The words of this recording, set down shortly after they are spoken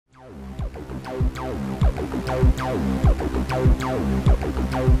This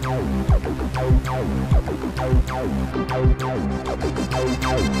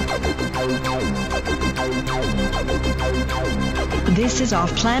is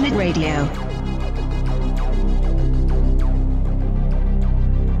Off Planet Radio.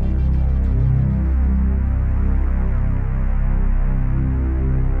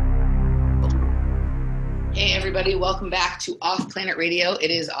 Hey everybody, welcome back to Off Planet Radio. It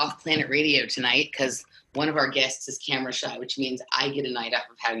is Off Planet Radio tonight because one of our guests is camera shy, which means I get a night off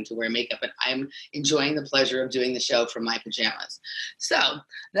of having to wear makeup, and I'm enjoying the pleasure of doing the show from my pajamas. So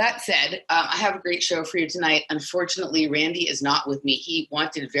that said, I have a great show for you tonight. Unfortunately, Randy is not with me. He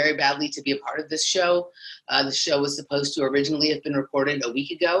wanted very badly to be a part of this show. The show was supposed to originally have been recorded a week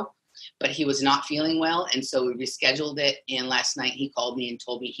ago, but he was not feeling well, and so we rescheduled it. And last night he called me and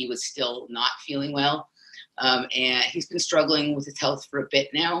told me he was still not feeling well. And he's been struggling with his health for a bit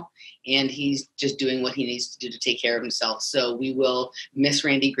now, and he's just doing what he needs to do to take care of himself. So we will miss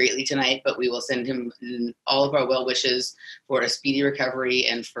Randy greatly tonight, but we will send him all of our well wishes for a speedy recovery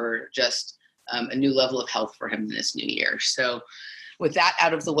and for just a new level of health for him in this new year. So with that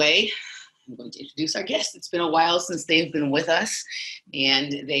out of the way, I'm going to introduce our guest. It's been a while since they've been with us,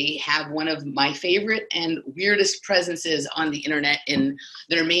 and they have one of my favorite and weirdest presences on the internet in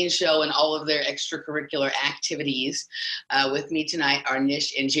their main show and all of their extracurricular activities. With me tonight are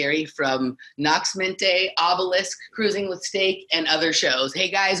Niish and Jerry from Mente, Obelisk, Cruising with Steak, and other shows. Hey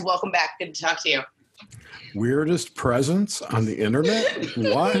guys, welcome back. Good to talk to you. Weirdest presence on the internet?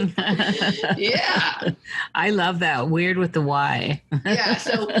 What? Yeah. I love that. Weird with the Y. Yeah,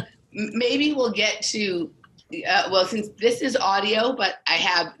 so maybe we'll get to, well, since this is audio, but I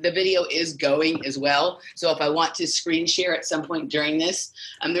have, the video is going as well. So if I want to screen share at some point during this,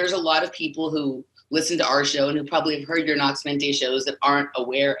 there's a lot of people who listen to our show and who probably have heard your Mente shows that aren't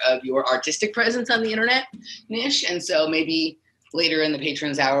aware of your artistic presence on the internet, Niish. And so maybe later in the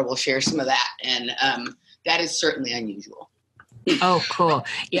Patrons Hour, we'll share some of that. And that is certainly unusual. Oh, cool.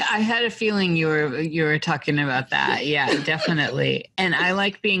 Yeah, I had a feeling you were talking about that. Yeah, definitely. And I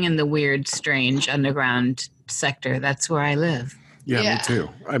like being in the weird, strange underground sector. That's where I live. Yeah, me too.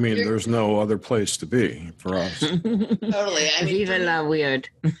 I mean, there's no other place to be for us. Totally. I mean, Viva la weird.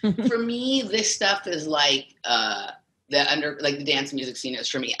 For me, this stuff is like the dance music scene is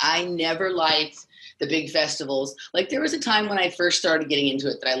for me. I never liked the big festivals. Like there was a time when I first started getting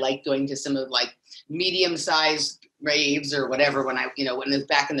into it that I liked going to some of like medium-sized raves or whatever when when it was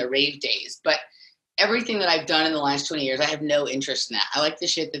back in the rave days. But everything that I've done in the last 20 years, I have no interest in that. I like the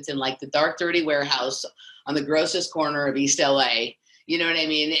shit that's in like the dark, dirty warehouse on the grossest corner of East LA. You know what I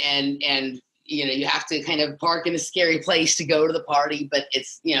mean? And you have to kind of park in a scary place to go to the party, but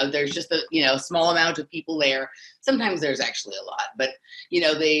it's, there's just a, small amount of people there. Sometimes there's actually a lot, but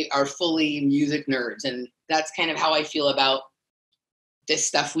they are fully music nerds. And that's kind of how I feel about this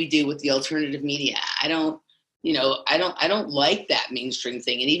stuff we do with the alternative media. I don't like that mainstream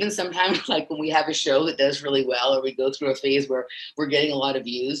thing. And even sometimes like when we have a show that does really well, or we go through a phase where we're getting a lot of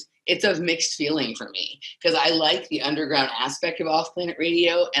views, it's a mixed feeling for me because I like the underground aspect of Off Planet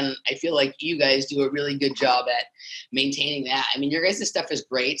Radio. And I feel like you guys do a really good job at maintaining that. I mean, your guys' stuff is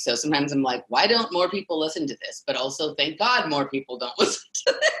great. So sometimes I'm like, why don't more people listen to this? But also thank God more people don't listen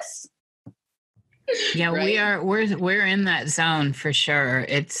to this. Yeah, right? We're in that zone for sure.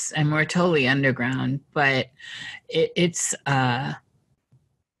 And we're totally underground, but it's I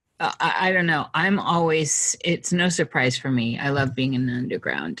don't know. It's no surprise for me. I love being in the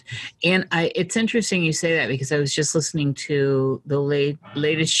underground. And it's interesting you say that because I was just listening to the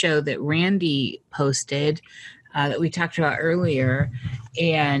latest show that Randy posted that we talked about earlier,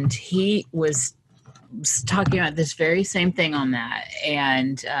 and he was talking about this very same thing on that,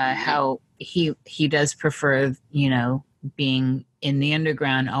 and how he does prefer, being in the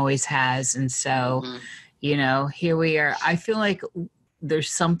underground, always has. And so, here we are. I feel like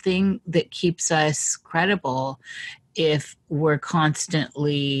there's something that keeps us credible if we're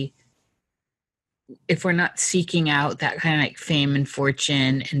not seeking out that kind of like fame and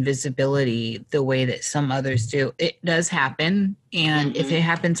fortune and visibility the way that some others do. It does happen. And if it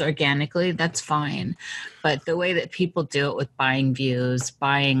happens organically, that's fine. But the way that people do it with buying views,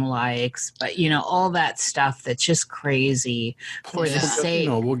 buying likes, but all that stuff that's just crazy for the sake.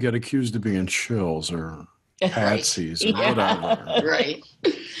 We'll get accused of being shills or patsies or whatever. Right.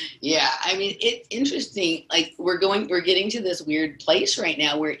 Yeah. I mean, it's interesting. Like we're getting to this weird place right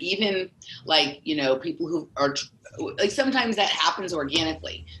now where even like, people who are like, sometimes that happens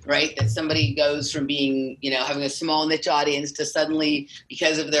organically, right? That somebody goes from being, having a small niche audience to suddenly,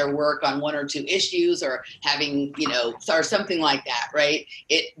 because of their work on one or two issues or having, or something like that, right?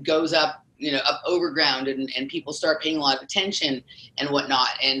 It goes up, up overground and people start paying a lot of attention and whatnot,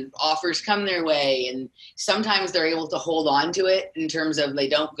 and offers come their way, and sometimes they're able to hold on to it in terms of they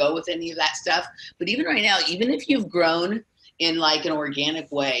don't go with any of that stuff. But even right now, even if you've grown in like an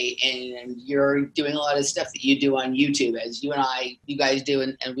organic way and you're doing a lot of stuff that you do on YouTube, as you guys do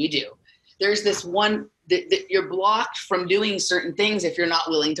and we do, there's this one that you're blocked from doing certain things if you're not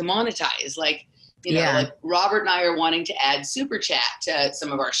willing to monetize. Like, like Robert and I are wanting to add super chat to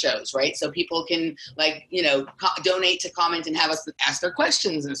some of our shows, right? So people can donate to comment and have us ask their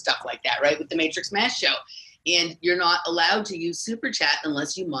questions and stuff like that, right? With the Matrix Mash show. And you're not allowed to use super chat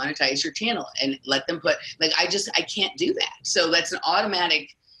unless you monetize your channel and let them put, I can't do that. So that's an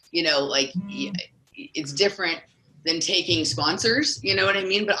automatic, it's different than taking sponsors, you know what I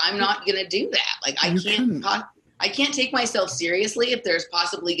mean? But I'm not going to do that. I can't take myself seriously if there's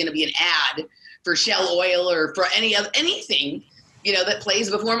possibly going to be an ad for Shell Oil or for anything, that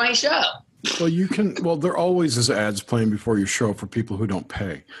plays before my show. Well, there always is ads playing before your show for people who don't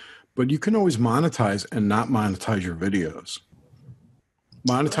pay, but you can always monetize and not monetize your videos.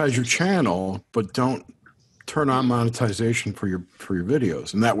 Monetize your channel, but don't turn on monetization for your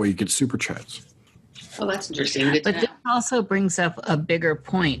videos. And that way you get super chats. Oh, that's interesting. But this also brings up a bigger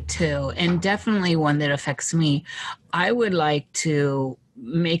point too, and definitely one that affects me. I would like to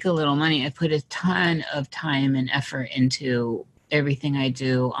make a little money. I put a ton of time and effort into everything I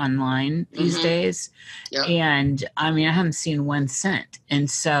do online these days. Yep. And I haven't seen 1 cent. And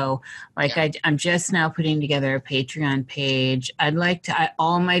so I'm just now putting together a Patreon page. I'd like to,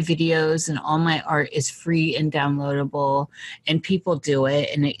 all my videos and all my art is free and downloadable, and people do it,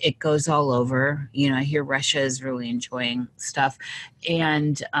 and it goes all over. I hear Russia is really enjoying stuff.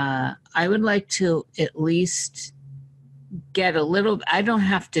 And I would like to at least get a little, I don't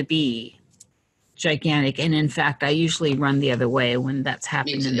have to be gigantic. And in fact, I usually run the other way when that's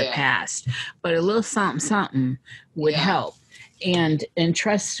happened in the past, but a little something would help. And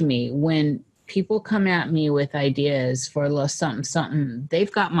trust me, when people come at me with ideas for a little something,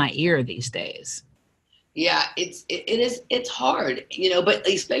 they've got my ear these days. Yeah, it's hard, but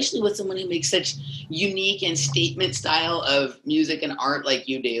especially with someone who makes such unique and statement style of music and art like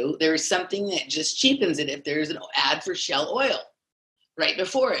you do, there's something that just cheapens it if there's an ad for Shell Oil right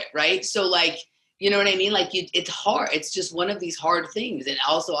before it, right? So you know what I mean? It's hard. It's just one of these hard things. And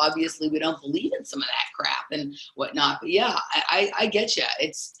also, obviously, we don't believe in some of that crap and whatnot. But yeah, I get you.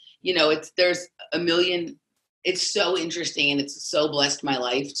 It's, there's a million. It's so interesting, and it's so blessed my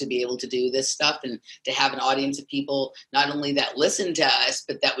life to be able to do this stuff and to have an audience of people, not only that listen to us,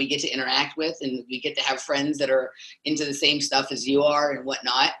 but that we get to interact with, and we get to have friends that are into the same stuff as you are and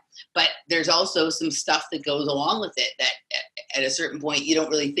whatnot. But there's also some stuff that goes along with it that at a certain point you don't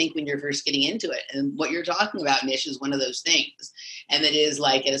really think when you're first getting into it. And what you're talking about, Nish, is one of those things. And it is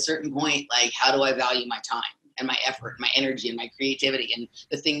at a certain point, how do I value my time and my effort, my energy and my creativity and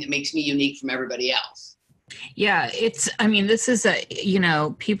the thing that makes me unique from everybody else? Yeah, this is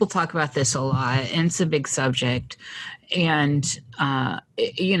people talk about this a lot, and it's a big subject. And,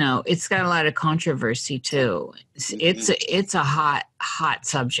 it's got a lot of controversy too. It's a hot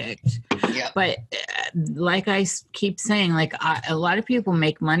subject. Yep. But like I keep saying, a lot of people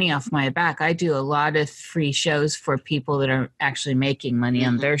make money off my back. I do a lot of free shows for people that are actually making money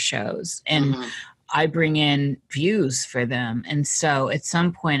on their shows. And I bring in views for them. And so at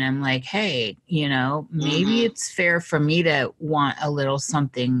some point I'm like, hey, maybe it's fair for me to want a little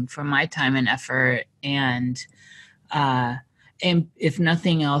something for my time and effort. And if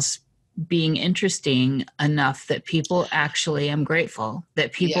nothing else, being interesting enough that people actually, I'm grateful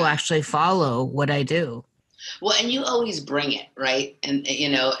that people actually follow what I do. Well, and you always bring it, right? And,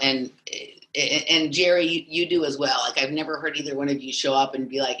 and Jerry, you do as well. I've never heard either one of you show up and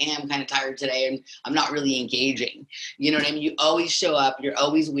be like, hey, I'm kind of tired today and I'm not really engaging. You know what I mean? You always show up. You're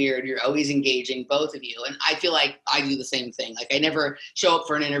always weird. You're always engaging, both of you. And I feel like I do the same thing. I never show up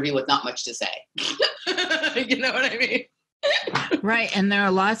for an interview with not much to say. You know what I mean? Right. And there are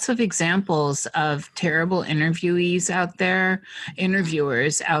lots of examples of terrible interviewers out there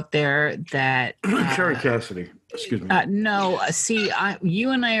that... Carrie Cassidy. Excuse me. No, see,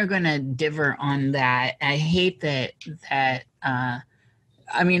 you and I are going to differ on that. I hate that a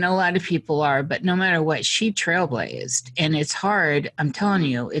lot of people are, but no matter what, she trailblazed. And it's hard. I'm telling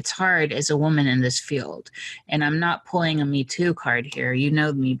you, it's hard as a woman in this field. And I'm not pulling a Me Too card here. You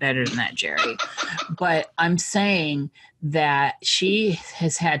know me better than that, Jerry. But I'm saying that she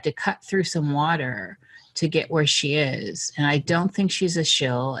has had to cut through some water to get where she is. And I don't think she's a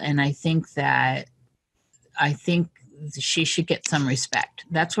shill. And I think she should get some respect.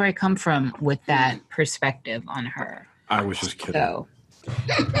 That's where I come from with that perspective on her. I was just kidding. So,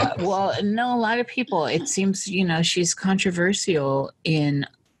 Well, no, a lot of people, it seems, she's controversial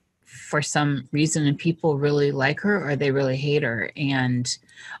for some reason, and people really like her or they really hate her. And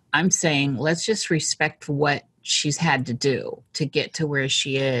I'm saying, let's just respect what she's had to do to get to where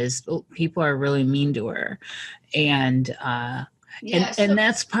she is. People are really mean to her. And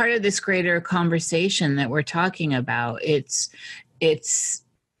that's part of this greater conversation that we're talking about. It's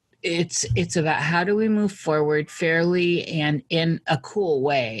about how do we move forward fairly and in a cool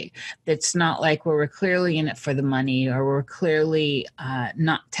way that's not like where we're clearly in it for the money, or we're clearly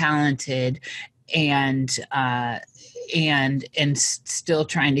not talented and still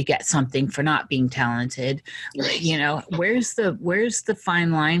trying to get something for not being talented. Right. Where's the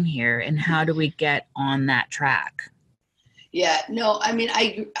fine line here, and how do we get on that track? Yeah, no, I mean,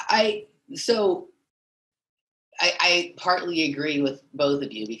 I partly agree with both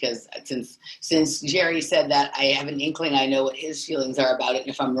of you, because since Jerry said that, I have an inkling I know what his feelings are about it. And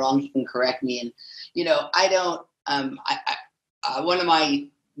if I'm wrong, he can correct me. And, I don't, one of my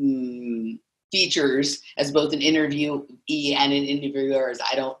features as both an interviewee and an interviewer is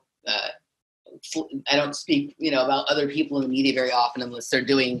I don't speak, about other people in the media very often unless they're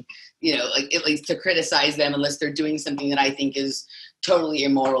doing, like at least to criticize them, unless they're doing something that I think is totally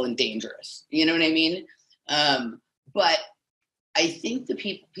immoral and dangerous. You know what I mean? But I think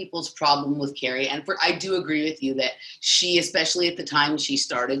the people's problem with Carrie, and I do agree with you that she, especially at the time she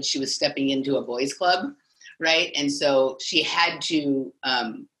started, she was stepping into a boys' club, right? And so she had to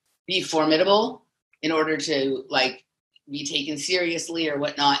be formidable in order to be taken seriously or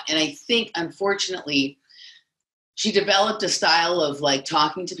whatnot. And I think, unfortunately, she developed a style of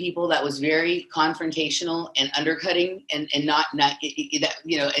talking to people that was very confrontational and undercutting and not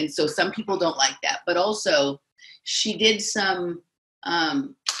and so some people don't like that. But also she did some, I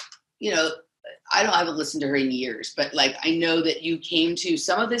haven't listened to her in years, but I know that you came to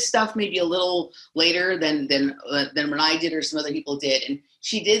some of this stuff maybe a little later than when I did or some other people did. And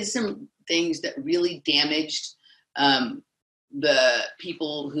she did some things that really damaged the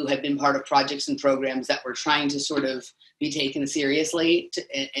people who had been part of projects and programs that were trying to sort of be taken seriously,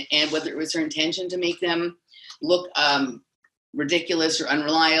 and whether it was her intention to make them look ridiculous or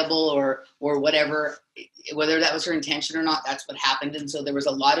unreliable or whatever, whether that was her intention or not, that's what happened. And so there was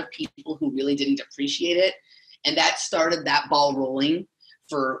a lot of people who really didn't appreciate it. And that started that ball rolling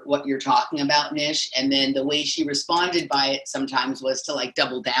for what you're talking about, Nish. And then the way she responded by it sometimes was to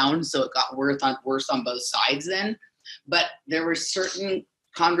double down. So it got worse on both sides then. But there were certain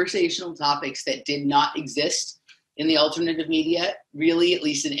conversational topics that did not exist in the alternative media, really, at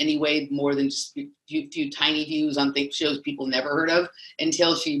least in any way, more than just a few tiny views on shows people never heard of,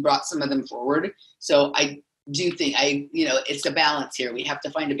 until she brought some of them forward. So I do think it's a balance here. We have to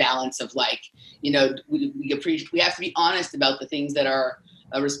find a balance of we have to be honest about the things that are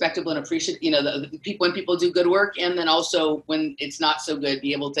respectable and appreciate, the people, when people do good work, and then also when it's not so good,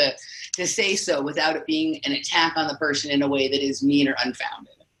 be able to say so without it being an attack on the person in a way that is mean or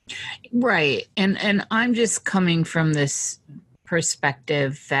unfounded. Right. And I'm just coming from this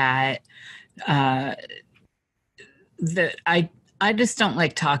perspective that I just don't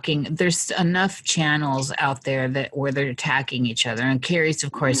like talking. There's enough channels out there where they're attacking each other. And Carrie's,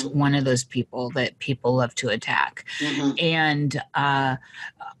 of course, one of those people that people love to attack. Mm-hmm. And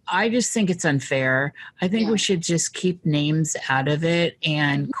I just think it's unfair. I think we should just keep names out of it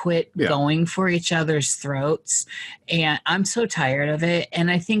and quit going for each other's throats. And I'm so tired of it.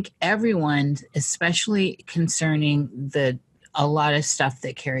 And I think everyone, especially concerning a lot of stuff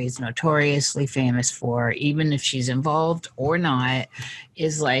that Carrie's notoriously famous for, even if she's involved or not,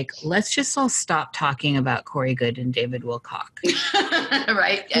 is let's just all stop talking about Corey Goode and David Wilcock.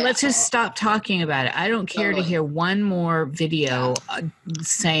 Right? Yeah. Let's just stop talking about it. I don't care to hear one more video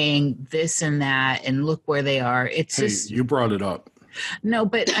saying this and that and look where they are. It's just... You brought it up. No,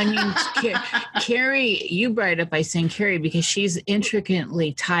 but I mean, Carrie, you brought it up by saying Carrie because she's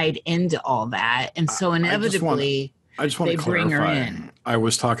intricately tied into all that. And so inevitably... I just want to clarify. I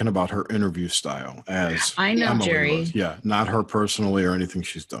was talking about her interview style as I know, Emily Jerry. was. Yeah, not her personally or anything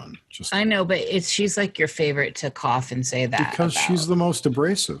she's done. I know, but she's your favorite to cough and say that because she's the most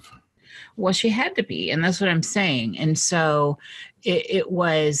abrasive. Well, she had to be, and that's what I'm saying. And so it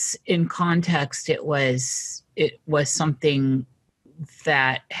was in context. It was something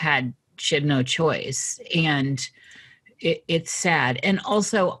that she had no choice, and it's sad. And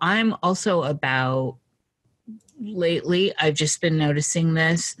also, I'm also about. Lately, I've just been noticing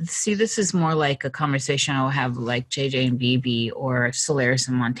this. See, this is more like a conversation I will have JJ and BB or Solaris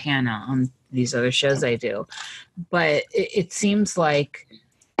and Montana on these other shows I do. But it seems like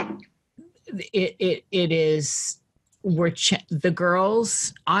it is the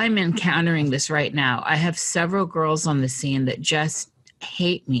girls, I'm encountering this right now. I have several girls on the scene that just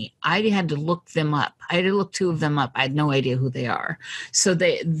hate me. I had to look them up. I had to look two of them up. I had no idea who they are. So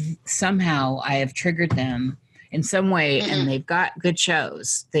somehow I have triggered them in some way, and they've got good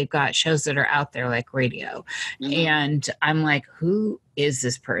shows. They've got shows that are out there like radio. And I'm like, who is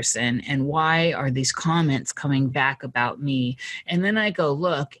this person? And why are these comments coming back about me? And then I go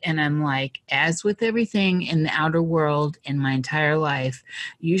look, and I'm like, as with everything in the outer world in my entire life,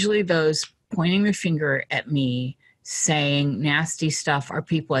 usually those pointing their finger at me saying nasty stuff are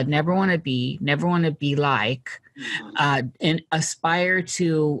people I'd never want to be like, and aspire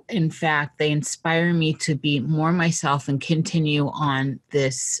to. In fact, they inspire me to be more myself and continue on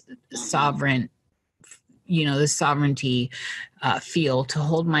this sovereignty field, to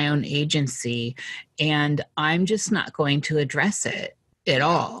hold my own agency. And I'm just not going to address it at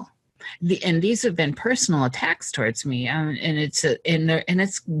all. And these have been personal attacks towards me, and it's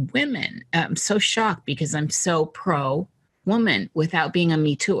women. I'm so shocked because I'm so pro woman without being a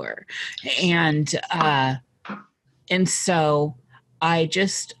Me Tooer, and so I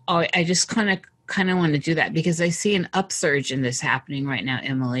just kind of want to do that because I see an upsurge in this happening right now,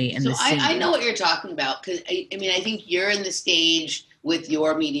 Emily. So I know what you're talking about, because I think you're in the stage with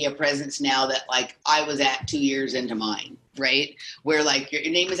your media presence now that like I was at 2 years into mine. Right? Where like your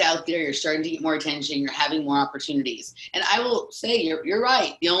name is out there, you're starting to get more attention, you're having more opportunities. And I will say you're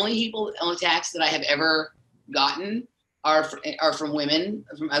right. The only attacks that I have ever gotten are from women,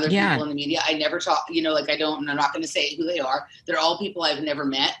 from other people in the media. I never talk, I'm not going to say who they are. They're all people I've never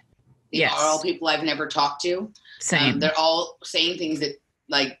met. They are all people I've never talked to. Same. They're all saying things that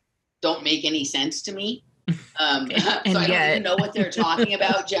like don't make any sense to me. So I don't even know what they're talking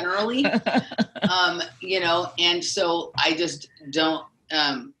about generally. And so I just don't,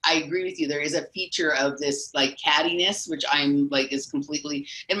 I agree with you. There is a feature of this like cattiness, which I'm like, is completely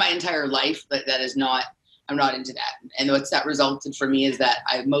in my entire life, but that is not, I'm not into that. And what's that resulted for me is that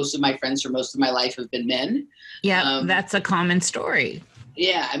most of my friends for most of my life have been men. Yeah. That's a common story.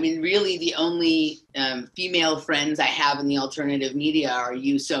 Yeah. I mean, really the only female friends I have in the alternative media are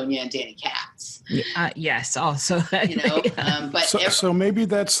you, Sonia, and Danny Katz. Yes. Also, but so maybe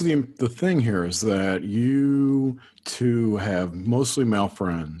that's the thing here is that you two have mostly male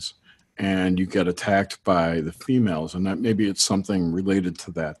friends and you get attacked by the females, and that maybe it's something related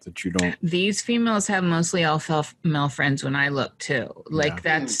to that you don't. These females have mostly all male friends when I look too. Like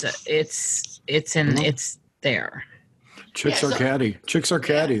that's it's there. Chicks are catty. Chicks are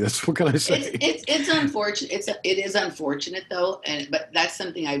catty. That's what can I say? It's unfortunate. It is unfortunate though, but that's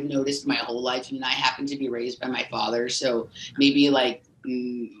something I've noticed my whole life. I mean, I happen to be raised by my father, so maybe like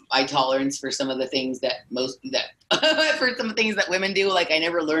my tolerance for some of the things for some things that women do, like I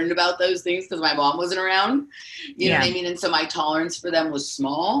never learned about those things because my mom wasn't around. You know what I mean? And so my tolerance for them was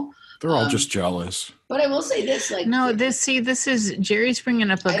small. They're all just jealous. But I will say this, like this is Jerry's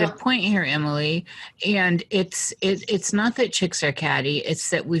bringing up a good point here, Emily. And it's not that chicks are catty, it's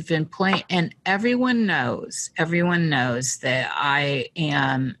that we've been playing, and everyone knows that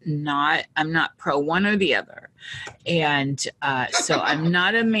I'm not pro one or the other. And so I'm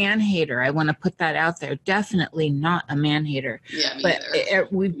not a man hater. I want to put that out there. Definitely not a man hater. Yeah, but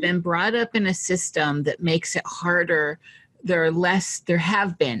we've been brought up in a system that makes it harder. There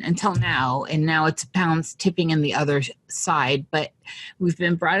have been until now, and now it's pounds tipping in the other side, but we've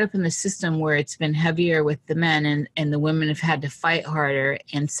been brought up in the system where it's been heavier with the men, and the women have had to fight harder.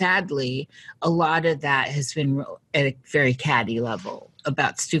 And sadly, a lot of that has been at a very catty level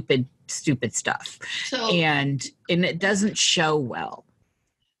about stupid stuff. So, and it doesn't show well.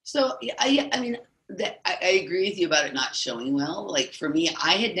 So I mean, I agree with you about it not showing well. Like for me,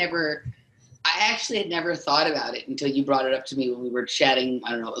 I actually had never thought about it until you brought it up to me when we were chatting.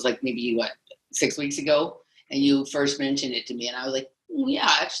 I don't know, it was like maybe 6 weeks ago, and you first mentioned it to me, and I was like, yeah,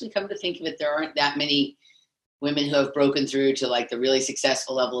 actually come to think of it, there aren't that many women who have broken through to like the really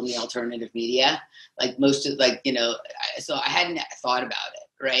successful level in the alternative media. Like most of so I hadn't thought about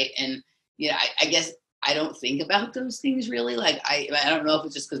it. Right. And I guess I don't think about those things really. Like I don't know if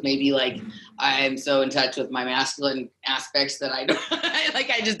it's just because maybe like I'm so in touch with my masculine aspects that I don't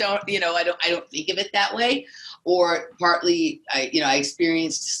I just don't I don't think of it that way. Or partly I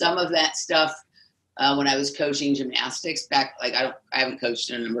experienced some of that stuff when I was coaching gymnastics back. Like I haven't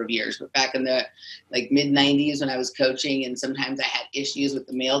coached in a number of years, but back in the like mid 90s when I was coaching, and sometimes I had issues with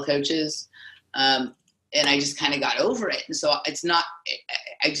the male coaches. And I just kind of got over it. And so it's not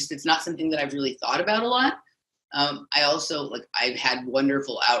something that I've really thought about a lot. I also I've had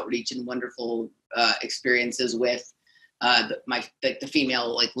wonderful outreach and wonderful experiences with the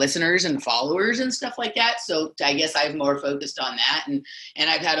female like listeners and followers and stuff like that. So I guess I've more focused on that, and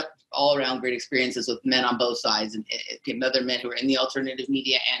I've had all around great experiences with men on both sides, and other men who are in the alternative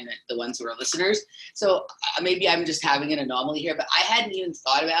media and the ones who are listeners. So maybe I'm just having an anomaly here, but I hadn't even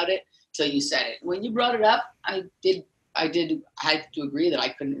thought about it till you said it. When you brought it up, I had to agree that I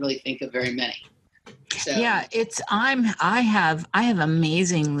couldn't really think of very many. So. Yeah, I have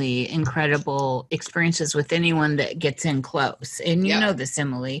amazingly incredible experiences with anyone that gets in close, and you know this,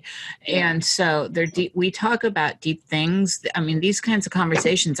 Emily. Yeah. And so they're deep. We talk about deep things. I mean, these kinds of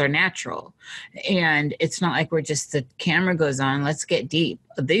conversations are natural, and it's not like we're just the camera goes on, let's get deep.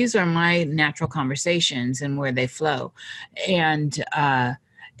 These are my natural conversations and where they flow, and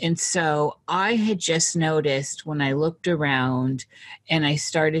so I had just noticed when I looked around, and I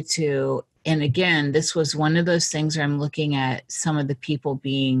started to. And again, this was one of those things where I'm looking at some of the people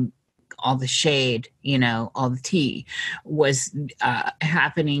being all the shade, all the tea was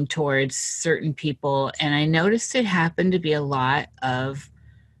happening towards certain people. And I noticed it happened to be a lot of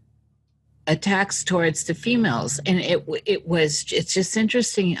attacks towards the females. And it's just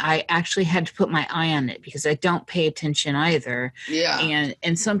interesting. I actually had to put my eye on it because I don't pay attention either. Yeah.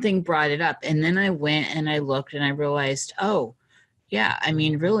 And something brought it up. And then I went and I looked and I realized, oh, yeah, I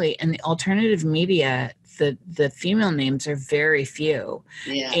mean, really, in the alternative media, the female names are very few.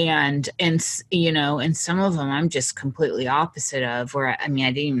 Yeah. And some of them I'm just completely opposite of, where, I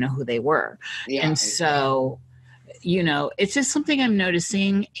didn't even know who they were. Yeah, and so, it's just something I'm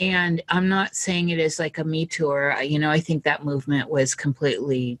noticing, and I'm not saying it is like a Me Too, or, I think that movement was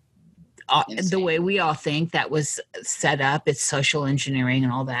completely the way we all think that was set up. It's social engineering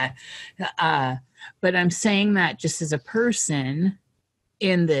and all that. But I'm saying that just as a person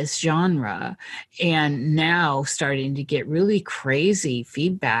in this genre, and now starting to get really crazy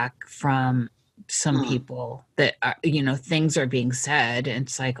feedback from some people that are, things are being said, and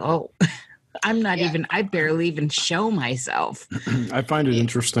it's like, oh, I'm not even, I barely even show myself. I find it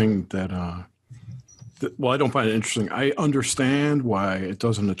interesting that, well, I don't find it interesting. I understand why it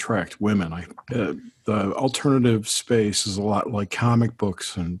doesn't attract women. The alternative space is a lot like comic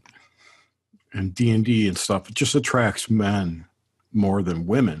books and D&D and stuff. It just attracts men more than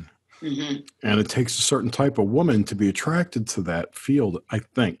women. Mm-hmm. And it takes a certain type of woman to be attracted to that field, I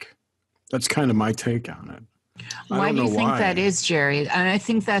think. That's kind of my take on it. Why do you think that is, Jerry? And I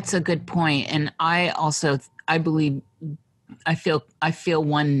think that's a good point. And I believe, I feel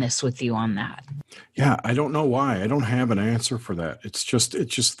oneness with you on that. Yeah, I don't know why. I don't have an answer for that. It's just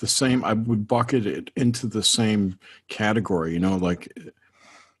the same. I would bucket it into the same category, like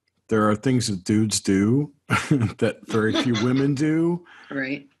there are things that dudes do that very few women do.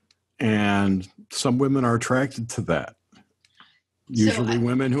 Right. And some women are attracted to that. Usually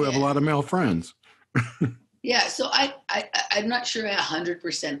women who have a lot of male friends. Yeah. So I'm not sure I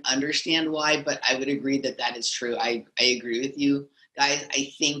 100% understand why, but I would agree that is true. I agree with you guys. I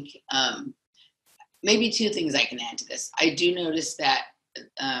think maybe two things I can add to this. I do notice that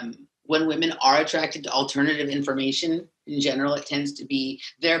when women are attracted to alternative information in general, it tends to be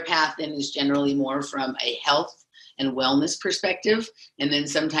their path then is generally more from a health and wellness perspective. And then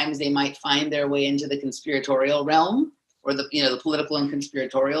sometimes they might find their way into the conspiratorial realm, or the political and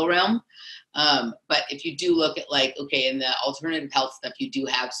conspiratorial realm. But if you do look at in the alternative health stuff, you do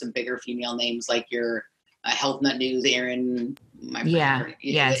have some bigger female names like your Health Nut News, Aaron.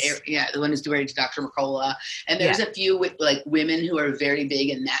 The one who's married to Dr. Mercola. And there's a few with women who are very big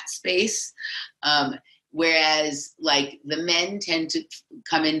in that space. Whereas the men tend to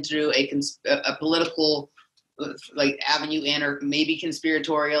come in through a political avenue or maybe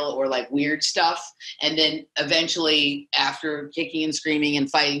conspiratorial or weird stuff. And then eventually after kicking and screaming and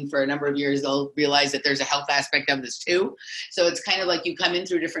fighting for a number of years, they'll realize that there's a health aspect of this too. So it's kind of like you come in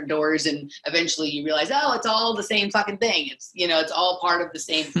through different doors and eventually you realize, oh, it's all the same fucking thing. It's, it's all part of the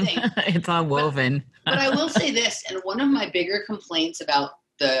same thing. It's all woven. But I will say this, and one of my bigger complaints about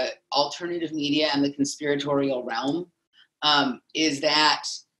the alternative media and the conspiratorial realm is that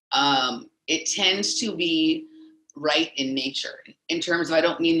it tends to be right in nature. In terms of, I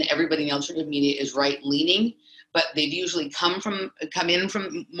don't mean that everybody in the alternative media is right leaning, but they've usually come in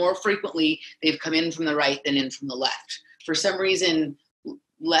from more frequently, they've come in from the right than in from the left. For some reason,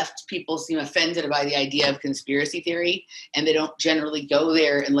 left people seem offended by the idea of conspiracy theory, and they don't generally go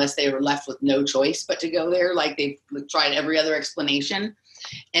there unless they were left with no choice but to go there. They've tried every other explanation.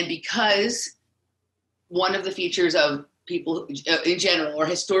 And because one of the features of people in general, or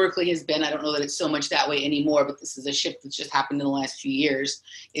historically has been, I don't know that it's so much that way anymore, but this is a shift that's just happened in the last few years,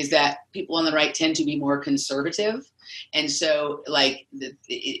 is that people on the right tend to be more conservative. And so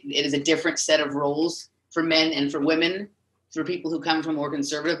it is a different set of roles for men and for women, for people who come from a more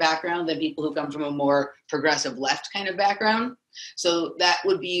conservative background than people who come from a more progressive left kind of background. So that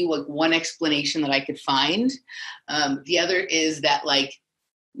would be like one explanation that I could find. The other is that like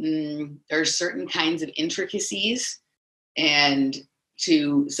there are certain kinds of intricacies and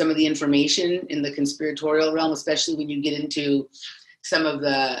to some of the information in the conspiratorial realm, especially when you get into some of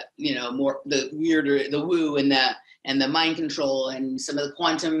the, you know, more the weirder, the woo and the mind control and some of the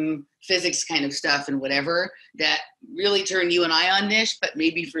quantum physics kind of stuff and whatever that really turn you and I on, Nish, but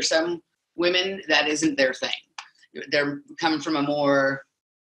maybe for some women that isn't their thing. They're coming from a more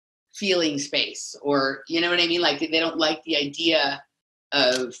feeling space, or, you know what I mean? Like they don't like the idea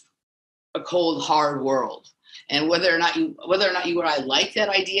of a cold, hard world. And whether or not you or I like that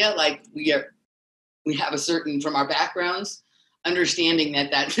idea, like we have a certain, from our backgrounds, understanding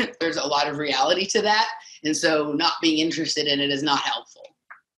that there's a lot of reality to that. And so not being interested in it is not helpful.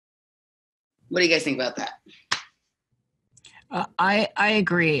 What do you guys think about that? I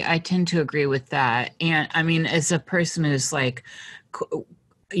agree. I tend to agree with that. And I mean, as a person who's like,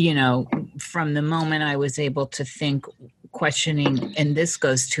 you know, from the moment I was able to think, questioning, and this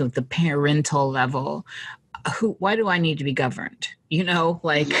goes to the parental level, why do I need to be governed? You know,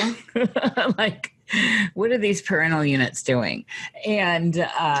 like, like, what are these parental units doing? And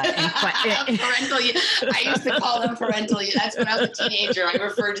parental, I used to call them parental units. That's when I was a teenager. I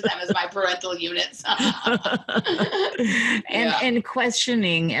referred to them as my parental units. And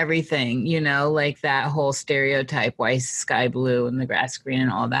questioning everything, you know, like that whole stereotype, why is the sky blue and the grass green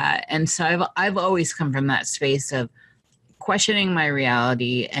and all that. And so I've always come from that space of questioning my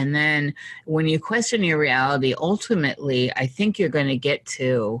reality. And then when you question your reality, ultimately, I think you're going to get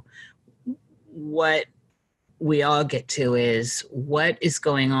to what we all get to is what is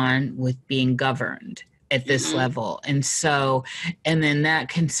going on with being governed at this level. And so, and then that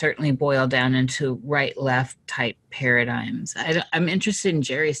can certainly boil down into right, left type paradigms. I'm interested in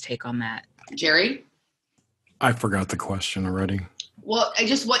Jerry's take on that. Jerry? I forgot the question already. Well,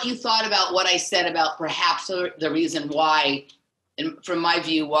 what you thought about what I said about perhaps the reason why, and from my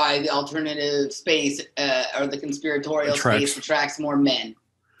view, why the alternative space or the conspiratorial space attracts more men.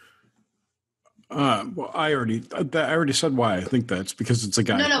 Well, I already said why. I think that's because it's a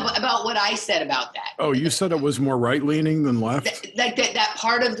guy. No, but about what I said about that. Oh, you said it was more right-leaning than left? That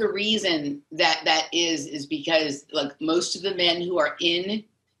part of the reason that is because like most of the men who are in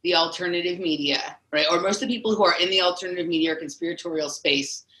the alternative media, right, or most of the people who are in the alternative media or conspiratorial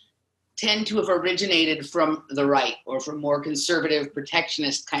space tend to have originated from the right or from more conservative,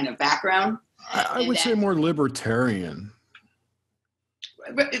 protectionist kind of background. I would say more libertarian.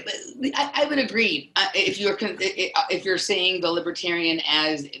 I would agree. If you're saying the libertarian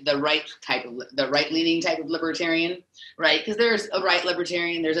as the right-leaning type of libertarian, right? Because there's a right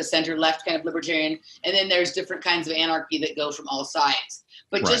libertarian, there's a center-left kind of libertarian, and then there's different kinds of anarchy that go from all sides.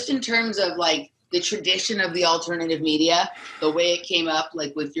 But just in terms of like the tradition of the alternative media, the way it came up,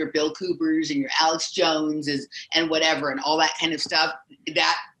 like with your Bill Coopers and your Alex Joneses and whatever, and all that kind of stuff,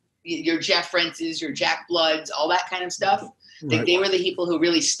 that your Jeff Rentzes, your Jack Bloods, all that kind of stuff. Like they were the people who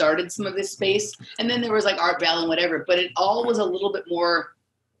really started some of this space. And then there was like Art Bell and whatever, but it all was a little bit more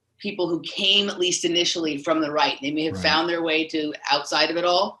people who came, at least initially, from the right. They may have found their way to outside of it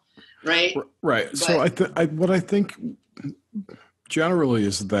all, right? Right. But, so what I think generally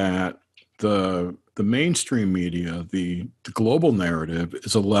is that the mainstream media, the global narrative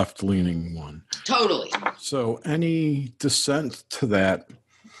is a left-leaning one. Totally. So any dissent to that,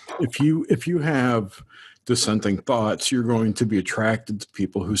 if you have dissenting thoughts, you're going to be attracted to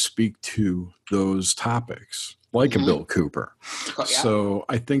people who speak to those topics, like a Bill Cooper. Yeah. So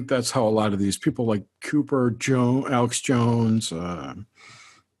I think that's how a lot of these people like Cooper, Alex Jones, I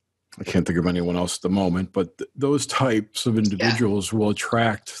can't think of anyone else at the moment, but those types of individuals will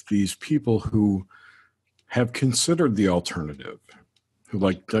attract these people who have considered the alternative, who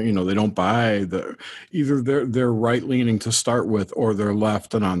they don't buy either they're right leaning to start with or they're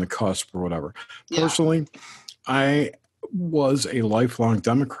left and on the cusp or whatever. Yeah. Personally, I was a lifelong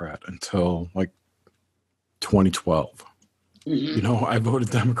Democrat until like 2012. You know, I voted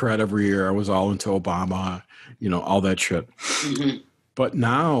Democrat every year. I was all into Obama, all that shit. But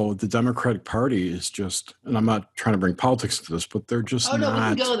now the Democratic Party is just, and I'm not trying to bring politics to this, but they're just we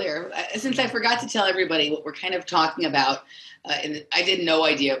can go there. Since I forgot to tell everybody what we're kind of talking about, and I had no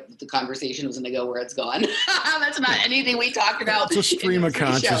idea the conversation was going to go where it's gone. That's not anything we talked about. It's a stream of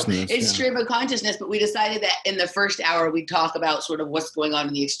consciousness. It's stream of consciousness, but we decided that in the first hour we'd talk about sort of what's going on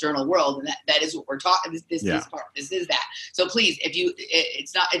in the external world, and that is what we're talking. This is that. So please,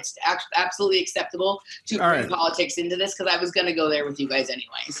 it's absolutely acceptable to bring politics into this, because I was going to go there with you guys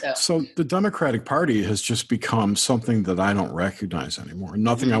anyway. So the Democratic Party has just become something that I don't recognize anymore.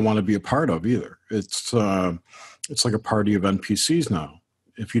 Nothing I want to be a part of either. It's like a party of NPCs now.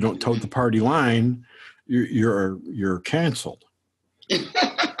 If you don't toe the party line, you're canceled.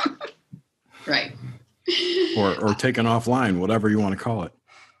 Right. Or taken offline, whatever you want to call it.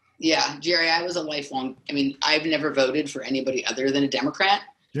 Yeah, Jerry, I was a lifelong. I mean, I've never voted for anybody other than a Democrat.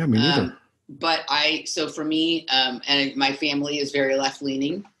 Yeah, me neither. But so for me, and my family is very left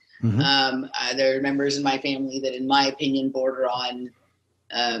leaning. Mm-hmm. There are members in my family that, in my opinion, border on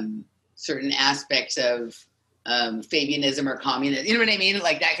certain aspects of Fabianism or communism. You know what I mean?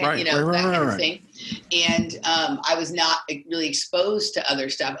 Like that kind, of thing. And I was not really exposed to other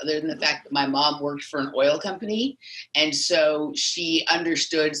stuff other than the fact that my mom worked for an oil company. And so she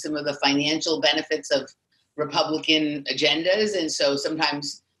understood some of the financial benefits of Republican agendas. And so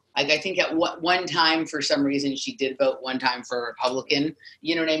sometimes, like, I think at one time, for some reason, she did vote one time for a Republican.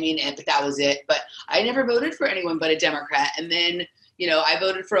 You know what I mean? But that was it. But I never voted for anyone but a Democrat. And then, I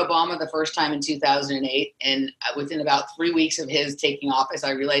voted for Obama the first time in 2008, and within about 3 weeks of his taking office,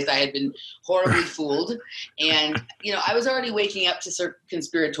 I realized I had been horribly fooled. And, I was already waking up to certain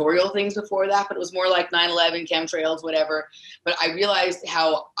conspiratorial things before that, but it was more like 9/11, chemtrails, whatever. But I realized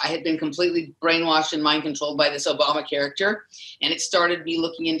how I had been completely brainwashed and mind controlled by this Obama character, and it started me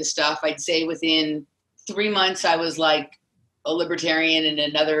looking into stuff. I'd say within 3 months, I was like a libertarian, and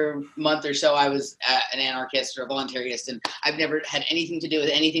another month or so I was an anarchist or a voluntarist, and I've never had anything to do with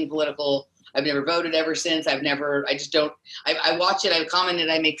anything political. I've never voted ever since. I watch it, I comment it,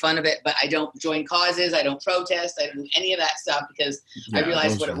 I make fun of it, but I don't join causes, I don't protest, I don't do any of that stuff because I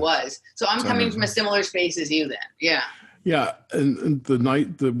realized what it was. So I'm coming from a similar space as you then. Yeah. Yeah. And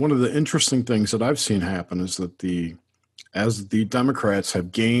one of the interesting things that I've seen happen is that as the Democrats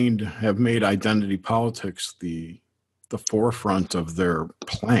have made identity politics the forefront of their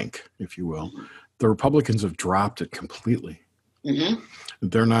plank, if you will, the Republicans have dropped it completely. Mm-hmm.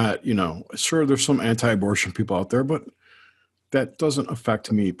 They're not, sure, there's some anti-abortion people out there, but that doesn't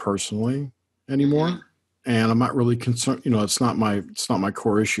affect me personally anymore. Mm-hmm. And I'm not really concerned. It's not my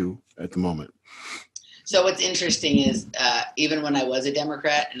core issue at the moment. So what's interesting is even when I was a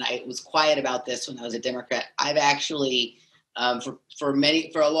Democrat, and I was quiet about this when I was a Democrat, I've actually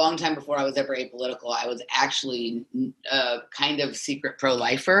for a long time before I was ever apolitical, I was actually kind of secret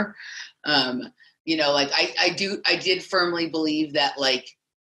pro-lifer. I did firmly believe that, like,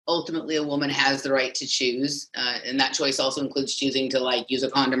 ultimately a woman has the right to choose, and that choice also includes choosing to, like, use a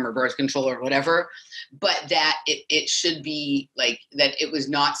condom or birth control or whatever, but that it should be like that. It was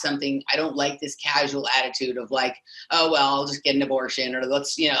not something. I don't like this casual attitude of like, oh well, I'll just get an abortion, or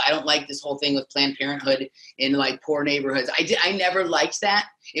let's, I don't like this whole thing with Planned Parenthood in like poor neighborhoods. I never liked that.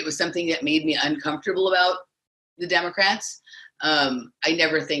 It was something that made me uncomfortable about the Democrats. I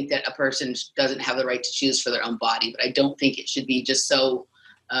never think that a person doesn't have the right to choose for their own body, but I don't think it should be just so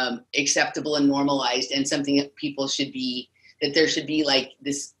acceptable and normalized, and something that people should be, that there should be like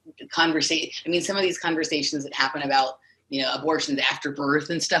this conversation. I mean, some of these conversations that happen about, abortions after birth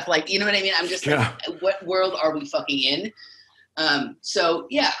and stuff, like, you know what I mean? I'm just like, what world are we fucking in? So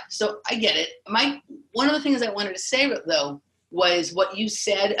I get it. One of the things I wanted to say though was what you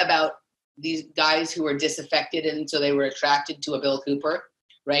said about these guys who were disaffected, and so they were attracted to a Bill Cooper,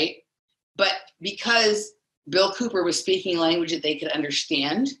 right? But because Bill Cooper was speaking language that they could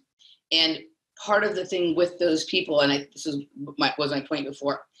understand, and part of the thing with those people, and this was my point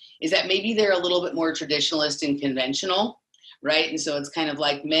before, is that maybe they're a little bit more traditionalist and conventional, right? And so it's kind of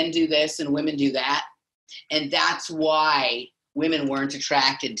like men do this and women do that, and that's why women weren't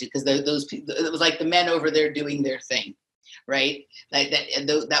attracted to, because those people, it was like the men over there doing their thing, right? Like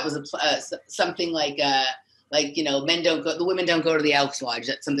that was something like the women don't go to the Elks Lodge.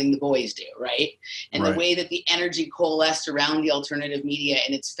 That's something the boys do, right? And the way that the energy coalesced around the alternative media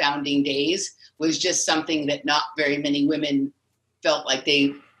in its founding days was just something that not very many women felt like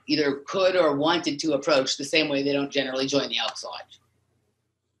they either could or wanted to approach, the same way they don't generally join the Elks Lodge.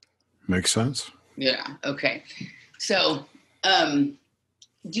 Makes sense. Yeah. Okay. So, Niish,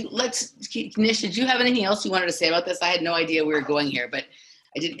 did you have anything else you wanted to say about this? I had no idea we were going here, but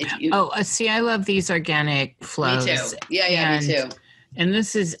I didn't. See, I love these organic flows. Me too. Yeah, me too.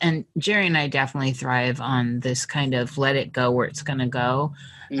 And Jerry and I definitely thrive on this kind of let it go where it's going to go.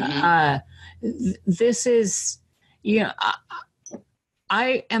 Mm-hmm. This is,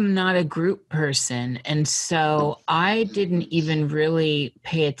 I am not a group person. And so I didn't even really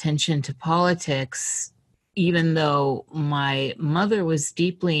pay attention to politics, even though my mother was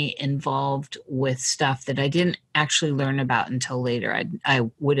deeply involved with stuff that I didn't actually learn about until later.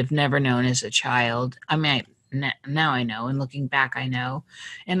 I would have never known as a child. I mean, now I know, and looking back, I know.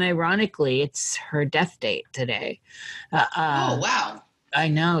 And ironically, it's her death date today. Oh, wow. I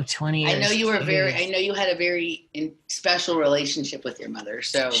know, 20 years. I know you had a very special relationship with your mother.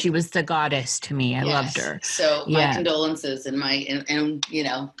 So she was the goddess to me. I loved her. So my condolences and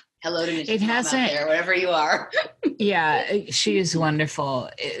hello to Mr. Mom out there, wherever you are. Yeah, she is wonderful.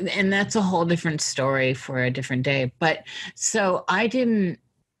 And that's a whole different story for a different day. But so I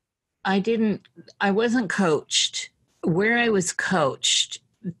wasn't coached. Where I was coached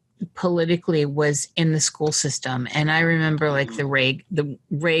politically was in the school system. And I remember like the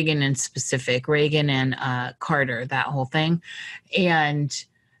Reagan in specific, Reagan and Carter, that whole thing. And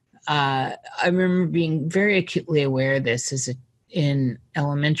I remember being very acutely aware of this in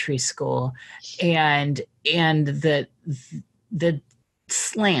elementary school, and the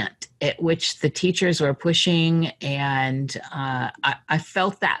slant at which the teachers were pushing, and I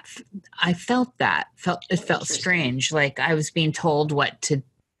felt that. It felt strange, like I was being told what to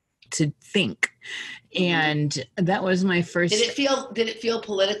think. And that was my first. Did it feel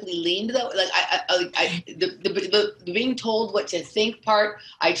politically leaned though? Like the being told what to think part,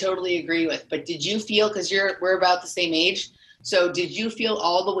 I totally agree with. But did you feel, because we're about the same age, so did you feel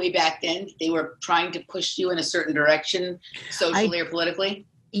all the way back then they were trying to push you in a certain direction, socially or politically?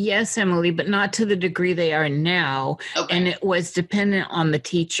 Yes, Emily, but not to the degree they are now. Okay. And it was dependent on the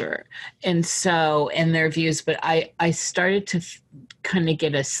teacher and their views. But I started to kind of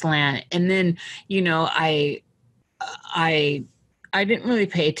get a slant. And then, I didn't really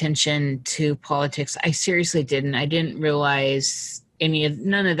pay attention to politics. I seriously didn't. I didn't realize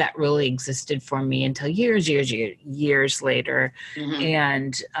none of that really existed for me until years later. Mm-hmm.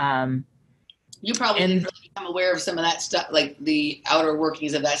 And, you probably didn't really become aware of some of that stuff, like the outer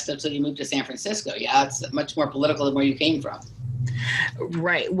workings of that stuff, so you moved to San Francisco. Yeah, it's much more political than where you came from.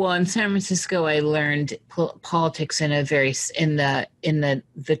 Right. Well, in San Francisco, I learned politics in the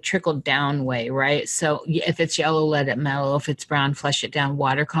trickle down way, right? So if it's yellow, let it mellow. If it's brown, flush it down.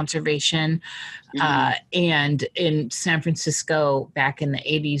 Water conservation. Mm-hmm. And in San Francisco, back in the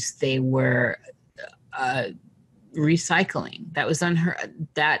 80s, they were recycling. That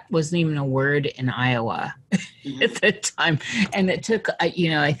wasn't even a word in Iowa mm-hmm. at the time. And it took,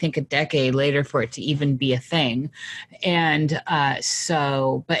 I think a decade later for it to even be a thing. And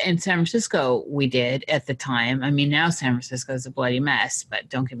but in San Francisco, we did at the time. I mean, now San Francisco is a bloody mess, but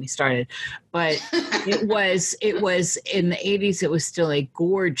don't get me started. But it was in the 80s, it was still a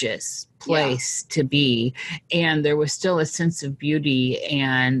gorgeous place to be, and there was still a sense of beauty,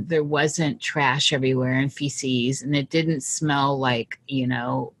 and there wasn't trash everywhere and feces, and it didn't smell like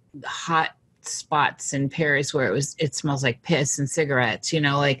hot spots in Paris where it smells like piss and cigarettes,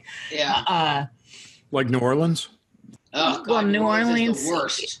 like New Orleans. Oh, God, well, New Orleans is the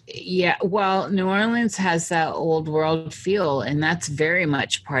worst. Yeah, well, New Orleans has that old world feel, and that's very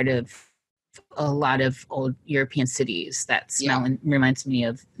much part of a lot of old European cities. That smell reminds me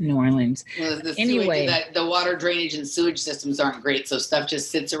of New Orleans. Well, the water drainage and sewage systems aren't great, so stuff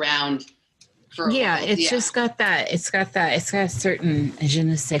just sits around. Just got that. It's got a certain je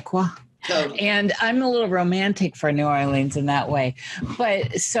ne sais quoi. Totally. And I'm a little romantic for New Orleans in that way.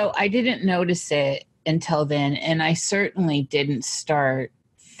 But so I didn't notice it until then, and I certainly didn't start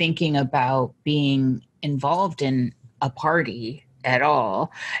thinking about being involved in a party at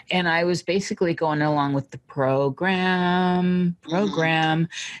all. And I was basically going along with the program. Mm-hmm.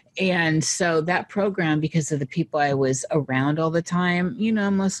 And so that program, because of the people I was around all the time,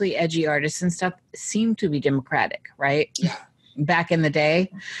 mostly edgy artists and stuff, seemed to be democratic, right? Yeah. Back in the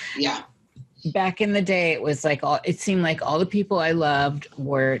day. Yeah. Back in the day, it seemed like all the people I loved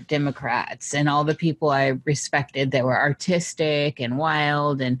were Democrats, and all the people I respected that were artistic and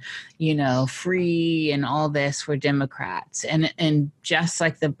wild and, free and all this were Democrats. And just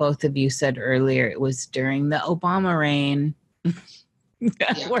like the both of you said earlier, it was during the Obama reign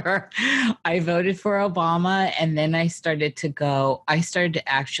where I voted for Obama, and then I started to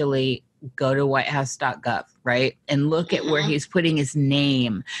actually go to whitehouse.gov, right? And look at where he's putting his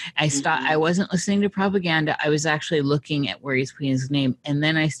name. I wasn't listening to propaganda. I was actually looking at where he's putting his name. And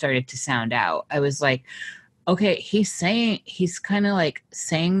then I started to sound out. I was like, okay, he's kind of like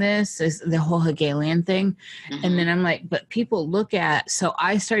saying this is the whole Hegelian thing. Mm-hmm. And then I'm like, but people so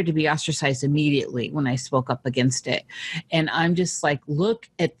I started to be ostracized immediately when I spoke up against it. And I'm just like, look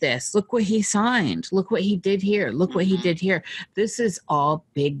at this, look what he signed. Look what he did here. Look what he did here. This is all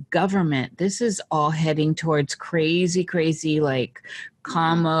big government. This is all heading towards crazy, like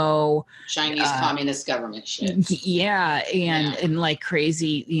Chinese communist government shit. Yeah, and like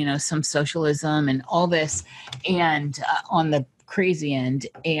crazy, some socialism and all this, and on the crazy end,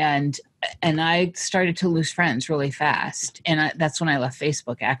 and I started to lose friends really fast, and that's when I left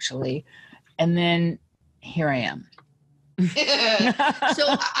Facebook, actually, and then here I am. So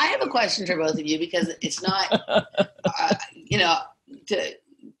I have a question for both of you, because it's not,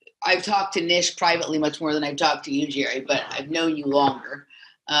 I've talked to Nish privately much more than I've talked to you, Jerry, but I've known you longer.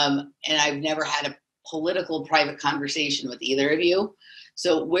 And I've never had a political private conversation with either of you.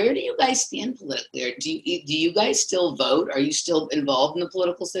 So where do you guys stand politically? Or do you guys still vote? Are you still involved in the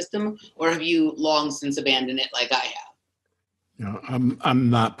political system, or have you long since abandoned it like I have? You know, I'm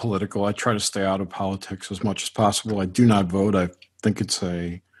not political. I try to stay out of politics as much as possible. I do not vote. I think it's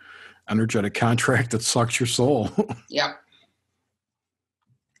a energetic contract that sucks your soul. Yep.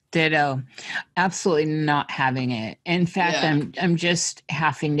 Ditto. Absolutely not having it. In fact, I'm just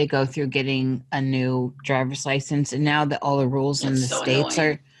having to go through getting a new driver's license, and now that all the rules in the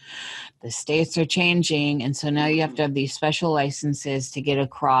states are changing, and so now you have to have these special licenses to get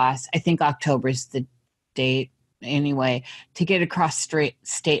across. I think October's the date anyway, to get across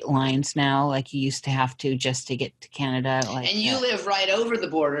state lines now, like you used to have to just to get to Canada. And you live right over the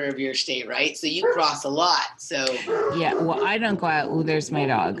border of your state, right? So you cross a lot. So yeah, well, I don't go out. Oh, there's my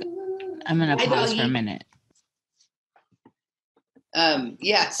dog. I'm gonna pause for a minute. But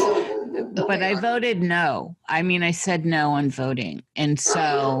I voted no. I mean, I said no on voting, and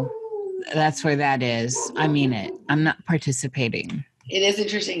so that's where that is. I mean it. I'm not participating. It is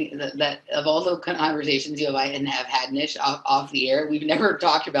interesting that of all the conversations you and I have had, Nish, off the air, we've never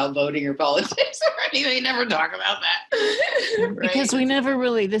talked about voting or politics or anything. We never talk about that. Right? Because we never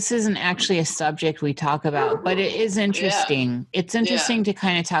really, this isn't actually a subject we talk about, but it is interesting. Yeah. It's interesting to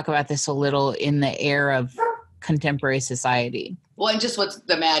kind of talk about this a little in the air of contemporary society. Well, and just what's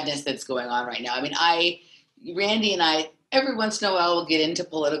the madness that's going on right now. I mean, Randy and I, every once in a while, will get into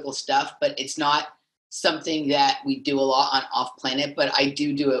political stuff, but it's not something that we do a lot on Off Planet, but I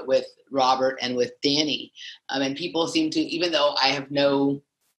do it with Robert and with Danny. And people seem to, even though I have no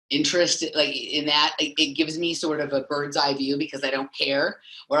interest in that, it gives me sort of a bird's eye view because I don't care,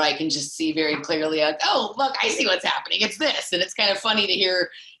 where I can just see very clearly, like, oh, look, I see what's happening. It's this. And it's kind of funny to hear,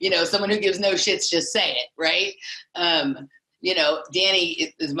 someone who gives no shits just say it, right?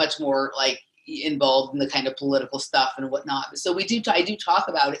 Danny is much more like involved in the kind of political stuff and whatnot. So I do talk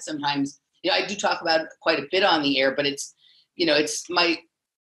about it sometimes. I do talk about it quite a bit on the air, but it's, it's my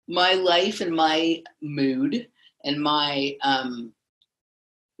life and my mood and my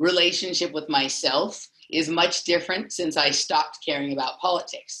relationship with myself is much different since I stopped caring about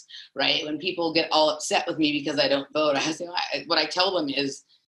politics, right? When people get all upset with me because I don't vote, what I tell them is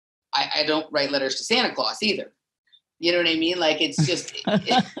I don't write letters to Santa Claus either. You know what I mean? Like, it's just, Danny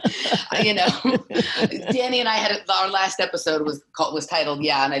and I had our last episode was titled,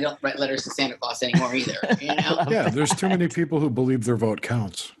 "Yeah, and I don't write letters to Santa Claus anymore either." Yeah, there's too many people who believe their vote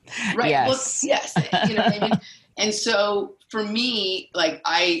counts. Right. Yes. Well, yes. You know what I mean? And so for me, like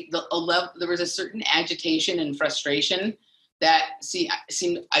there was a certain agitation and frustration that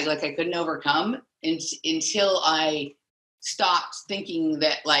seemed like I couldn't overcome until I stopped thinking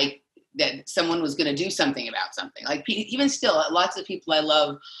that that someone was going to do something about something. Like, even still, lots of people I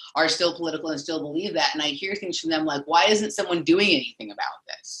love are still political and still believe that. And I hear things from them like, why isn't someone doing anything about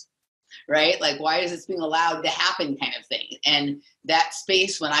this? Right? Like, why is this being allowed to happen, kind of thing? And that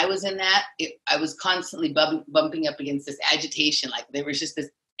space, when I was in that, I was constantly bumping up against this agitation. Like, there was just this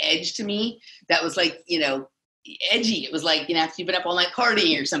edge to me that was like, edgy. It was like, after you've been up all night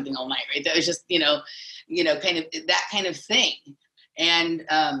partying or something all night, right? That was just, kind of that kind of thing. And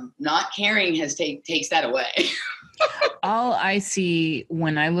not caring takes that away. All I see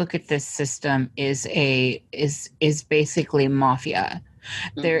when I look at this system is basically mafia.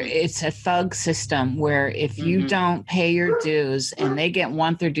 Mm-hmm. It's a thug system where if you don't pay your dues and they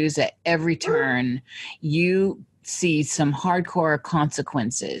want their dues at every turn, you see some hardcore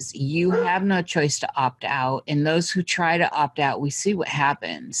consequences. You have no choice to opt out, and those who try to opt out, we see what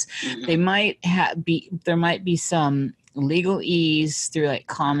happens. Mm-hmm. There might be some legal ease through like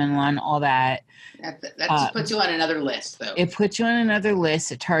common law and all that. That just puts you on another list, though. It puts you on another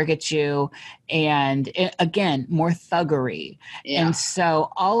list. It targets you, and again, more thuggery. Yeah. And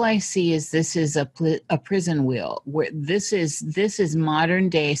so all I see is this is a prison wheel. Where this is modern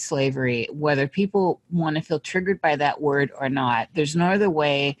day slavery. Whether people want to feel triggered by that word or not, there's no other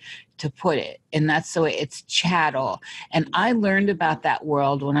way to put it. And that's the way it's chattel. And I learned about that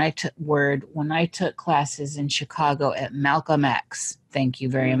world when I took classes in Chicago at Malcolm X. Thank you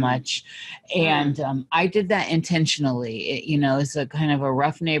very much. And I did that intentionally. It's a kind of a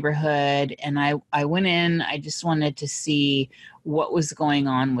rough neighborhood. And I went in, I just wanted to see what was going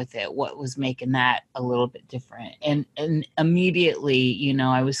on with it, what was making that a little bit different. And immediately,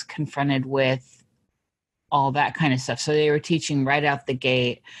 I was confronted with all that kind of stuff. So they were teaching right out the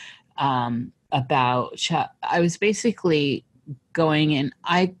gate about, I was basically going, and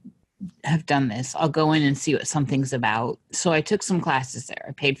I have done this. I'll go in and see what something's about. So I took some classes there.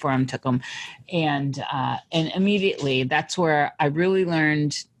 I paid for them, took them. And immediately that's where I really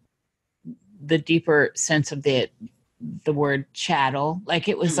learned the deeper sense of the word chattel. Like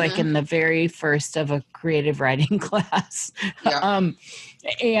it was like in the very first of a creative writing class. Yeah.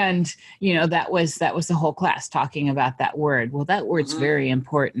 And that was the whole class talking about that word. Well, that word's very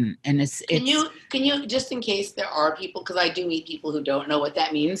important. And can you, just in case there are people, because I do meet people who don't know what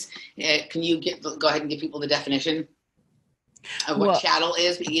that means, can you go ahead and give people the definition of what chattel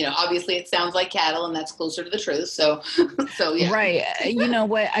is? Obviously it sounds like cattle, and that's closer to the truth. So yeah. Right. You know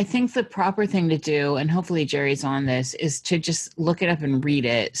what? I think the proper thing to do, and hopefully Jerry's on this, is to just look it up and read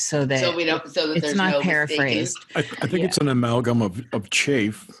it so that it's not paraphrased. I think it's an amalgam of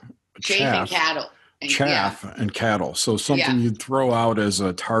chaff and cattle. And cattle. So something you'd throw out as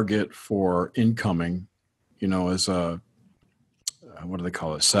a target for incoming, as a, what do they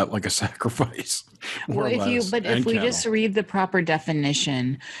call it? Like a sacrifice. Well, if we just read the proper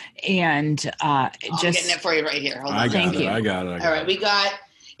definition and I'm getting it for you right here. Hold on. Thank you. I got it. All right.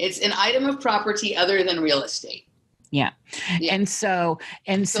 It's an item of property other than real estate. Yeah. And so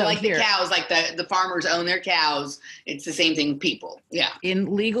like the cows, like the farmers own their cows. It's the same thing. People. Yeah.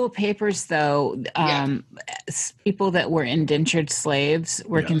 In legal papers, though, people that were indentured slaves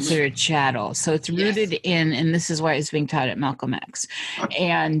were considered chattel. So it's rooted in, and this is why it's being taught at Malcolm X.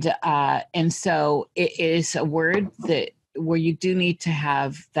 And so it is a word where you do need to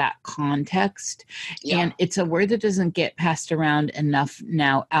have that context. And it's a word that doesn't get passed around enough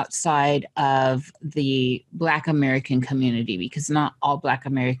now outside of the Black American community, because not all Black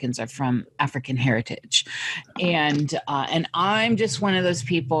Americans are from African heritage. And I'm just one of those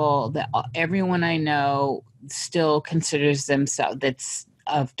people that everyone I know still considers themselves, that's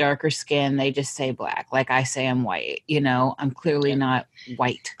of darker skin, they just say Black. Like I say I'm white, I'm clearly not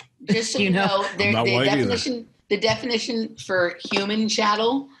white. Just so you know, the definition for human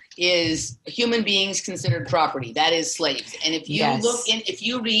chattel is human beings considered property. That is slaves. And if you if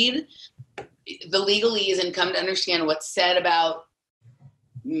you read the legalese and come to understand what's said about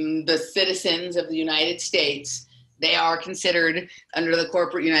the citizens of the United States, they are considered under the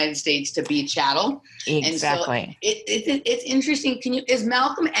corporate United States to be chattel. Exactly. And so it's interesting. Is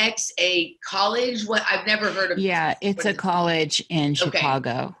Malcolm X a college? I've never heard of. Yeah, it's a college in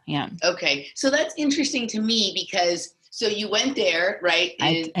Chicago. Yeah. Okay. So that's interesting to me because you went there, right?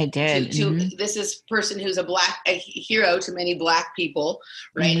 I did. This is person who's a hero to many Black people,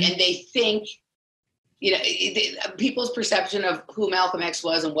 right? And they think, people's perception of who Malcolm X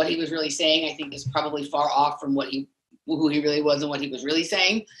was and what he was really saying, I think, is probably far off from who he really was and what he was really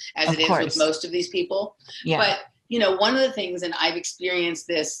saying, as it is with most of these people. Yeah. But, one of the things, and I've experienced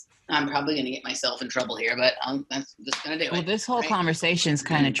this, I'm probably going to get myself in trouble here, but I'm just going to do it. Well, this whole conversation is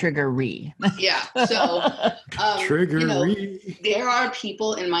kind of trigger-y. Yeah. So, trigger-y. There are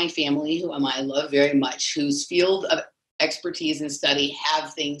people in my family whom I love very much, whose field of expertise and study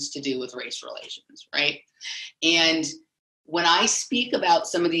have things to do with race relations, right? And when I speak about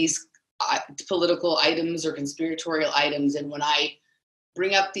some of these political items or conspiratorial items, and when I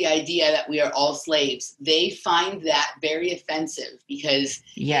bring up the idea that we are all slaves, they find that very offensive because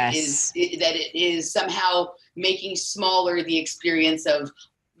it is somehow making smaller the experience of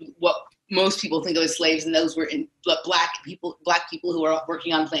what most people think of as slaves, and those were black people who are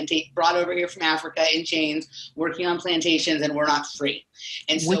working on brought over here from Africa in chains, working on plantations, and were not free.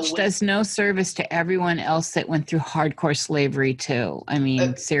 And so which does no service to everyone else that went through hardcore slavery too. I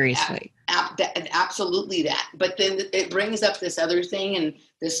mean, seriously. Absolutely that. But then it brings up this other thing, and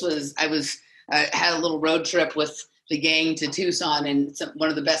I had a little road trip with the gang to Tucson, and one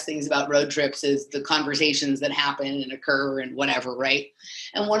of the best things about road trips is the conversations that happen and occur and whatever, right?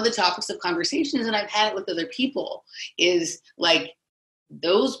 And one of the topics of conversations, and I've had it with other people, is like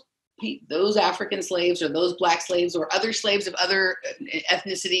those African slaves or those Black slaves or other slaves of other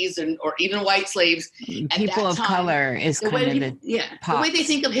ethnicities or even white slaves. People of color is kind of the way they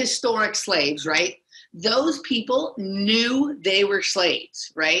think of historic slaves, right? Those people knew they were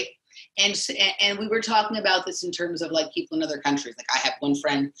slaves, right? And we were talking about this in terms of like people in other countries. Like I have one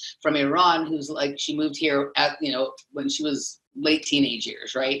friend from Iran who's like, she moved here at, when she was late teenage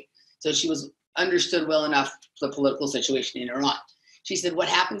years, right? So she was understood well enough the political situation in Iran. She said, what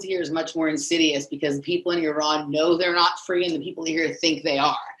happens here is much more insidious because the people in Iran know they're not free and the people here think they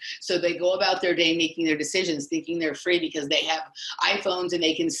are. So they go about their day making their decisions, thinking they're free because they have iPhones and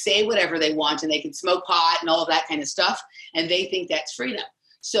they can say whatever they want and they can smoke pot and all of that kind of stuff. And they think that's freedom.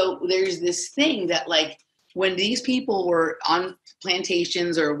 So there's this thing that like when these people were on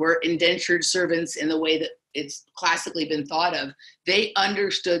plantations or were indentured servants in the way that it's classically been thought of, they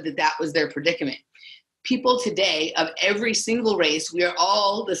understood that that was their predicament. People today of every single race, we are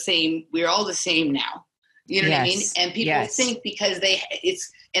all the same. We're all the same now. You know what I mean? And people think because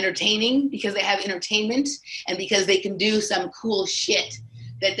it's entertaining, because they have entertainment and because they can do some cool shit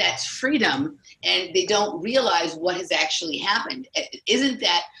that that's freedom, and they don't realize what has actually happened. It isn't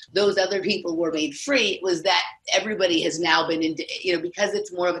that those other people were made free. It was that everybody has now been because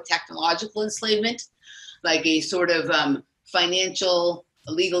it's more of a technological enslavement, like a sort of financial,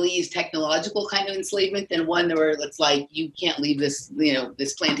 legalese, technological kind of enslavement than one where it's like you can't leave this,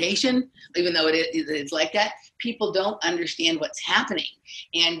 this plantation, even though it's like that. People don't understand what's happening,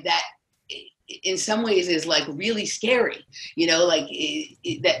 and that in some ways is like really scary,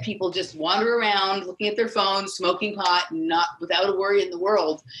 that people just wander around looking at their phones, smoking pot, not without a worry in the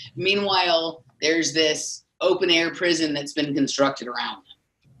world. Meanwhile, there's this open air prison that's been constructed around them.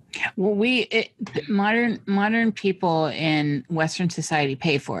 Well, modern people in Western society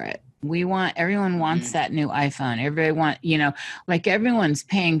pay for it. Everyone wants that new iPhone. Everybody everyone's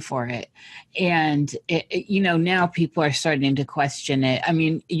paying for it. And, now people are starting to question it. I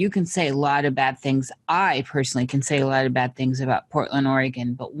mean, you can say a lot of bad things. I personally can say a lot of bad things about Portland,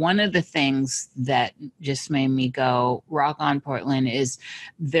 Oregon. But one of the things that just made me go rock on Portland is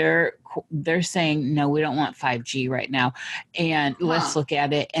they're saying, no, we don't want 5G right now. And let's look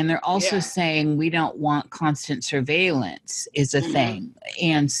at it. And they're also saying we don't want constant surveillance is a thing.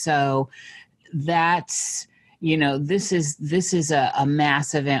 And so that's, this is a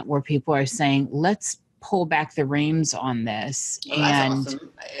mass event where people are saying, let's pull back the reins on this. Oh, that's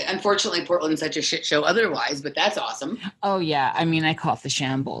awesome. Unfortunately, Portland's such a shit show otherwise, but that's awesome. Oh yeah. I mean, I call it the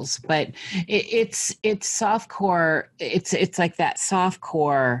shambles, but it's softcore. It's like that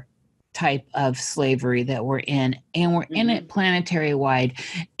softcore type of slavery that we're in, and we're in it planetary wide.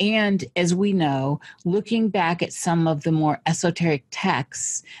 And as we know, looking back at some of the more esoteric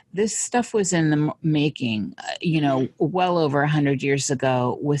texts, this stuff was in the making, well over 100 years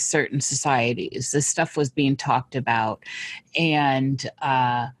ago with certain societies. This stuff was being talked about, and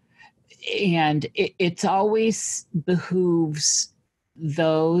it's always behooves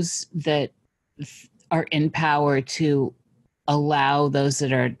those that are in power to allow those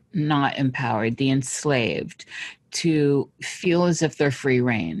that are not empowered, the enslaved, to feel as if they're free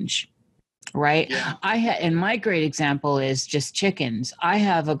range, right? Yeah. And my great example is just chickens. I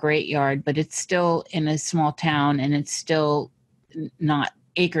have a great yard, but it's still in a small town, and it's still not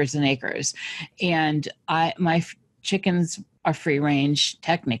acres and acres. And my chickens are free range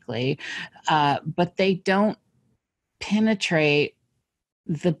technically, but they don't penetrate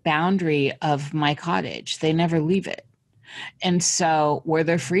the boundary of my cottage. They never leave it. And so where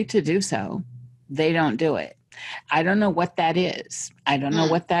they're free to do so, they don't do it. I don't know what that is. I don't know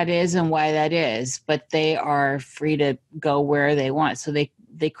what that is and why that is, but they are free to go where they want. So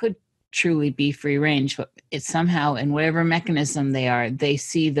they could truly be free range, but it's somehow in whatever mechanism they are, they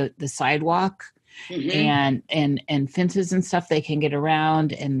see the sidewalk and fences and stuff they can get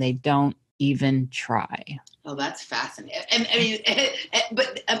around, and they don't even try. Oh, that's fascinating. And I mean,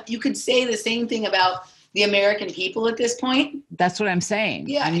 but you could say the same thing about the American people at this point. That's what I'm saying.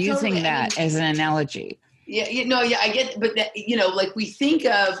 Yeah, I'm using that as an analogy. Yeah, I get it, but that, like we think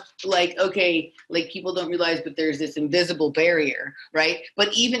of like, okay, like people don't realize, but there's this invisible barrier, right? But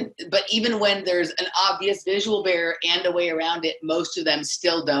even when there's an obvious visual barrier and a way around it, most of them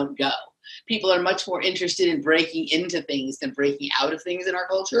still don't go. People are much more interested in breaking into things than breaking out of things in our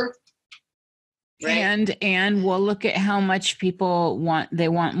culture. Right? And we'll look at how much people want. They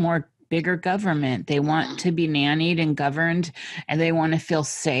want more bigger government. They want to be nannied and governed, and they want to feel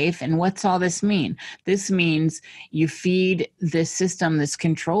safe. And what's all this mean? This means you feed this system that's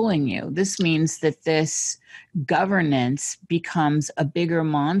controlling you. This means that this governance becomes a bigger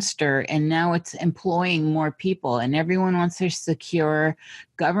monster, and now it's employing more people, and everyone wants their secure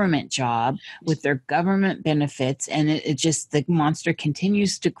government job with their government benefits, and it just, the monster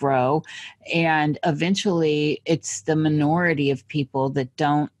continues to grow, and eventually it's the minority of people that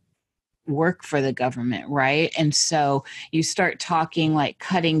don't work for the government, right? And so you start talking like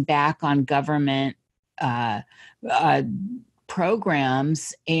cutting back on government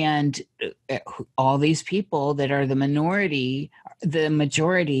programs, and all these people that are the majority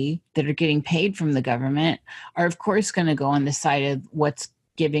that are getting paid from the government are of course going to go on the side of what's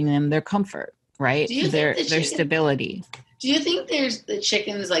giving them their comfort, right? Their stability. Do you think there's the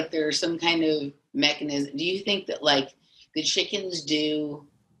chickens, like there's some kind of mechanism? Do you think that like the chickens do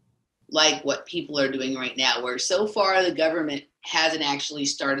like what people are doing right now, where so far the government hasn't actually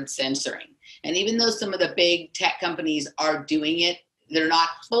started censoring? And even though some of the big tech companies are doing it, they're not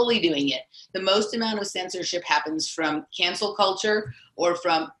fully doing it. The most amount of censorship happens from cancel culture, or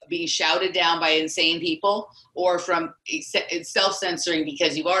from being shouted down by insane people, or from self-censoring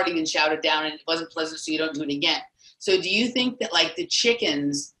because you've already been shouted down and it wasn't pleasant, so you don't do it again. So do you think that like the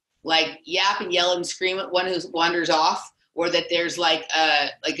chickens like yap and yell and scream at one who wanders off, or that there's like an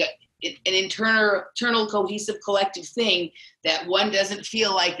internal cohesive collective thing that one doesn't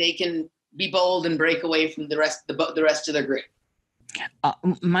feel like they can be bold and break away from the rest of the group?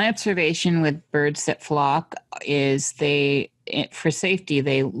 My observation with birds that flock is for safety,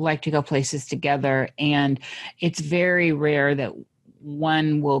 they like to go places together, and it's very rare that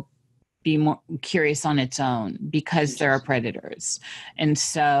one will be more curious on its own because there are predators. And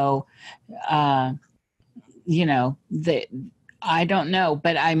so, I don't know,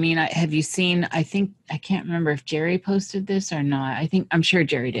 but I mean, have you seen, I can't remember if Jerry posted this or not. I'm sure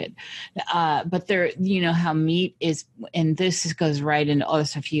Jerry did. But there, how meat is, and this goes right into all the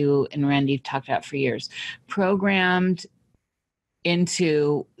stuff you and Randy have talked about for years, programmed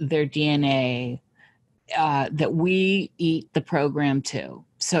into their DNA, that we eat the program too.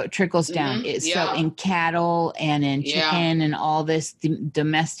 So it trickles down. So in cattle and in chicken and all this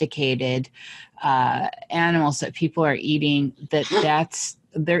domesticated animals that people are eating,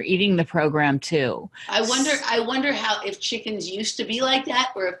 they're eating the program too. I wonder how, if chickens used to be like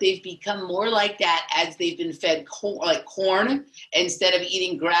that, or if they've become more like that as they've been fed corn instead of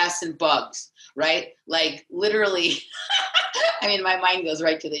eating grass and bugs, right? Like literally, I mean, my mind goes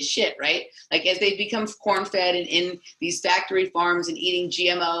right to this shit, right? Like as they become corn-fed and in these factory farms and eating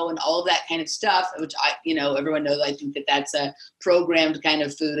GMO and all of that kind of stuff, which everyone knows, I think that that's a programmed kind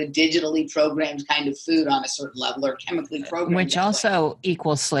of food, a digitally programmed kind of food on a certain level, or chemically programmed. Which also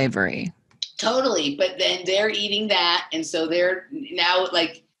equals slavery. Totally. But then they're eating that. And so they're now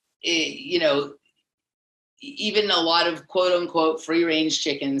like, even a lot of quote unquote free range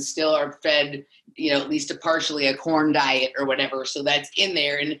chickens still are fed, at least partially a corn diet or whatever. So that's in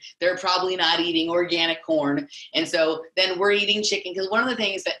there, and they're probably not eating organic corn. And so then we're eating chicken. Because one of the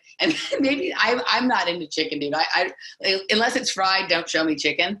things that, and maybe I'm not into chicken, dude. I unless it's fried, don't show me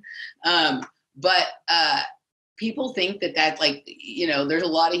chicken. But people think that like, there's a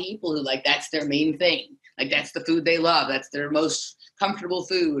lot of people who like, that's their main thing. Like that's the food they love. That's their most comfortable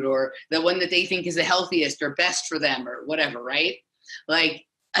food, or the one that they think is the healthiest or best for them, or whatever, right? Like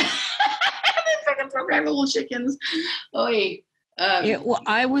fucking programmable chickens. I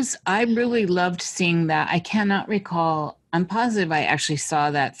really loved seeing that. I cannot recall. I'm positive I actually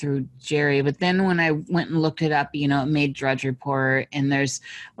saw that through Jerry, but then when I went and looked it up, it made Drudge Report, and there's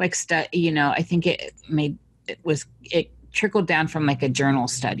like stuff. I think it trickled down from like a journal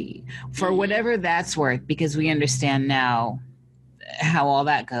study for whatever that's worth, because we understand now how all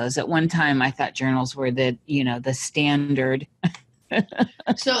that goes. At one time, I thought journals were the standard.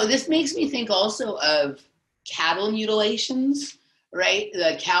 So this makes me think also of cattle mutilations, right?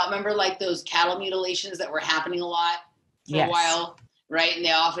 Remember like those cattle mutilations that were happening a lot for a while, right? And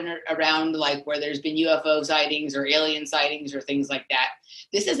they often are around like where there's been UFO sightings or alien sightings or things like that.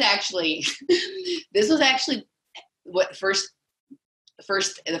 This was actually what the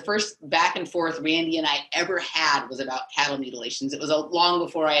first back and forth Randy and I ever had was about cattle mutilations. It was long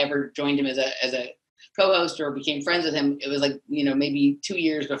before I ever joined him as a co-host or became friends with him. It was like, maybe 2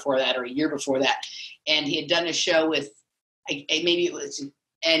 years before that or a year before that. And he had done a show with, maybe it was,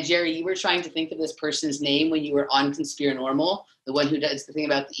 and Jerry, you were trying to think of this person's name when you were on Conspiranormal, the one who does the thing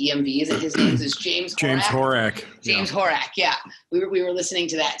about the EMVs, and his name is James Horak. James Horak, yeah. We were listening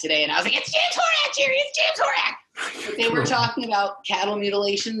to that today, and I was like, it's James Horak, Jerry, it's James Horak. But they were talking about cattle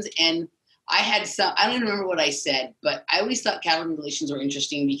mutilations, and I don't even remember what I said, but I always thought cattle mutilations were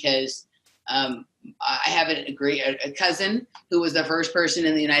interesting because I have a cousin who was the first person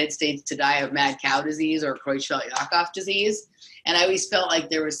in the United States to die of mad cow disease or Creutzfeldt-Jakob disease. And I always felt like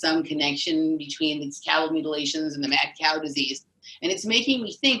there was some connection between these cattle mutilations and the mad cow disease. And it's making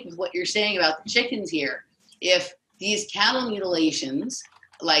me think with what you're saying about the chickens here, if these cattle mutilations,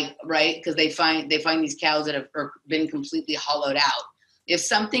 like, right, because they find these cows that have been completely hollowed out. if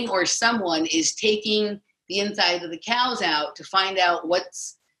something or someone is taking the inside of the cows out to find out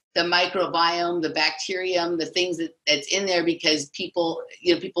what's the microbiome, the bacterium, the things that's in there, because people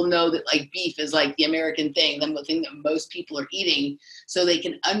know that like beef is like the American thing, the thing that most people are eating, so they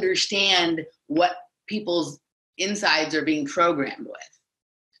can understand what people's insides are being programmed with.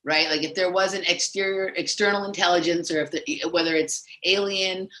 Right? Like if there was an external intelligence, or whether it's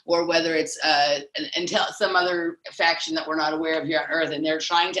alien or whether it's some other faction that we're not aware of here on Earth, and they're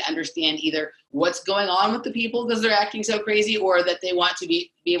trying to understand either what's going on with the people because they're acting so crazy, or that they want to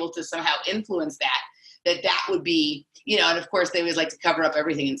be able to somehow influence that would be, and of course they always like to cover up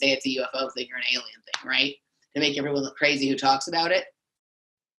everything and say it's a UFO thing or an alien thing, right? To make everyone look crazy who talks about it.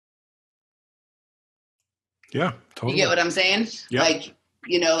 Yeah, totally. You get what I'm saying? Yeah. Like,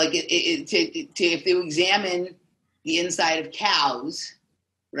 if they examine the inside of cows,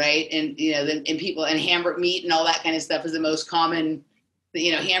 right, and and people, and hamburger meat and all that kind of stuff is the most common,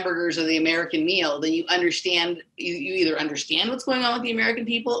 hamburgers are the American meal, then you understand, you either understand what's going on with the American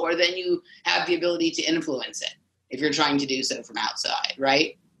people, or then you have the ability to influence it if you're trying to do so from outside,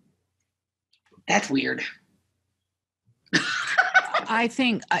 right? That's weird. I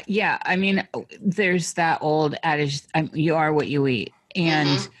think, I mean, there's that old adage, you are what you eat.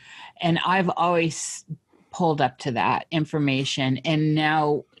 And I've always pulled up to that information. And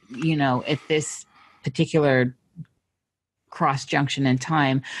now, at this particular cross junction in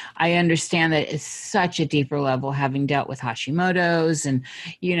time, I understand that it's such a deeper level, having dealt with Hashimoto's and,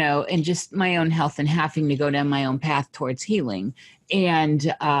 and just my own health and having to go down my own path towards healing. And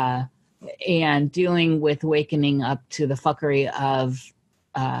dealing with wakening up to the fuckery of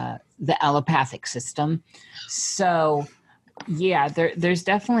the allopathic system. So, yeah, there's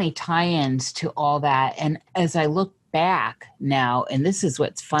definitely tie-ins to all that. And as I look back now, and this is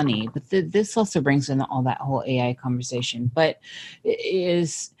what's funny, but this also brings in all that whole AI conversation, but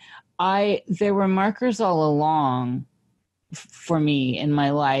there were markers all along for me in my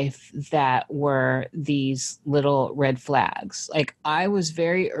life that were these little red flags. Like I was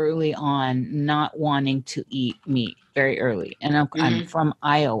very early on not wanting to eat meat, very early. And I'm from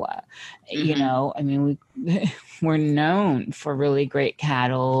Iowa. I mean, we're known for really great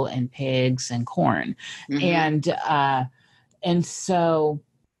cattle and pigs and corn. And so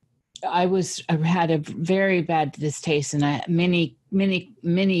I had a very bad distaste, and I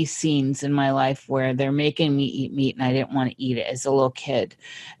many scenes in my life where they're making me eat meat and I didn't want to eat it as a little kid.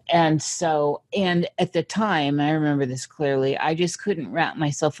 And so, and at the time, I remember this clearly, I just couldn't wrap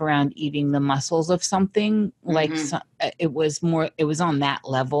myself around eating the muscles of something. Like it was on that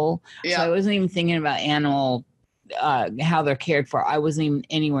level. Yeah. So I wasn't even thinking about animal, how they're cared for. I wasn't even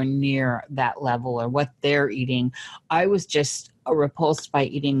anywhere near that level or what they're eating. I was just repulsed by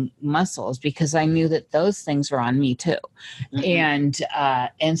eating mussels because I knew that those things were on me too. And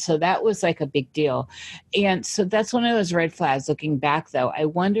so that was like a big deal. And so that's one of those red flags. Looking back though, I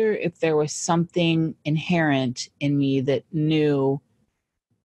wonder if there was something inherent in me that knew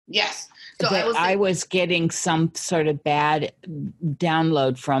so that I was getting some sort of bad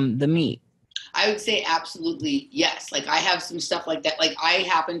download from the meat. I would say absolutely yes. Like I have some stuff like that. Like I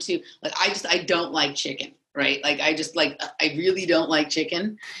happen to, like I don't like chicken. Right. Like I really don't like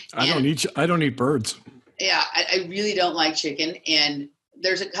chicken. I don't eat birds. Yeah. I really don't like chicken. And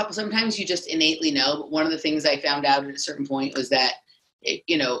there's a couple, sometimes you just innately know, but one of the things I found out at a certain point was that,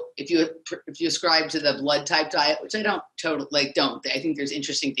 if you ascribe to the blood type diet, which I don't I think there's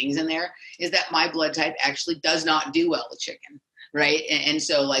interesting things in there, is that my blood type actually does not do well with chicken. Right. And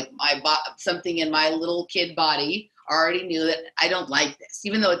so like something in my little kid body already knew that I don't like this,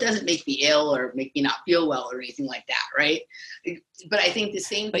 even though it doesn't make me ill or make me not feel well or anything like that, right? But I think the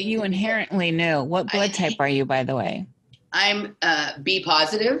same. But you inherently knew. What blood type are you, by the way? I'm B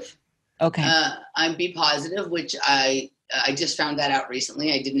positive. Okay. I'm B positive, which I just found that out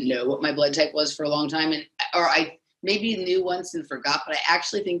recently. I didn't know what my blood type was for a long time, or I maybe knew once and forgot. But I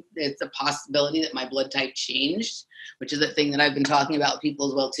actually think that it's a possibility that my blood type changed, which is a thing that I've been talking about with people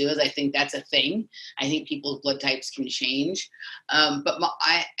as well too, is I think that's a thing. I think people's blood types can change. But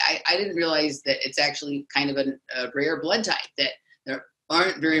I didn't realize that it's actually kind of a rare blood type, that there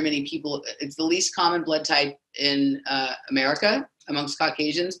aren't very many people. It's the least common blood type in America amongst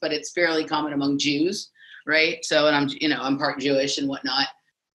Caucasians, but it's fairly common among Jews, right? So, and I'm part Jewish and whatnot.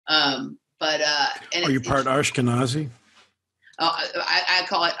 And are you part Ashkenazi? I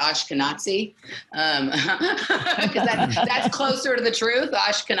call it Ashkenazi, because that's closer to the truth,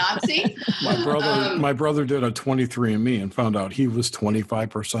 Ashkenazi. My brother did a 23andMe and found out he was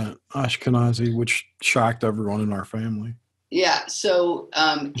 25% Ashkenazi, which shocked everyone in our family. Yeah, so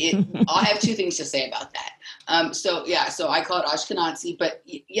I have two things to say about that. So I call it Ashkenazi, but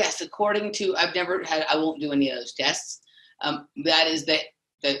yes, according to, I won't do any of those tests. That is the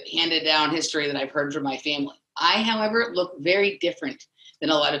handed down history that I've heard from my family. I, however, look very different than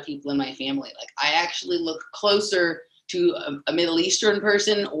a lot of people in my family. Like, I actually look closer to a Middle Eastern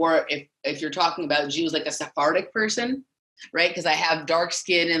person, or if you're talking about Jews, like a Sephardic person, right? Because I have dark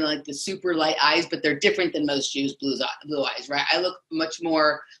skin and like the super light eyes, but they're different than most Jews' blue eyes, right? I look much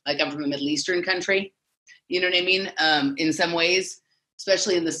more like I'm from a Middle Eastern country. You know what I mean? In some ways,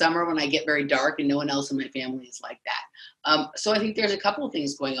 especially in the summer when I get very dark and no one else in my family is like that. So I think there's a couple of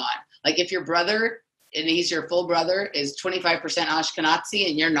things going on. Like, if your brother, and he's your full brother, is 25% Ashkenazi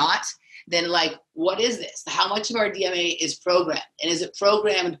and you're not, then like, what is this? How much of our DNA is programmed? And is it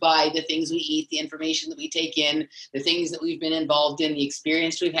programmed by the things we eat, the information that we take in, the things that we've been involved in, the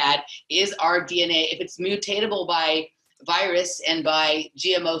experience we've had? Is our DNA, if it's mutatable by virus and by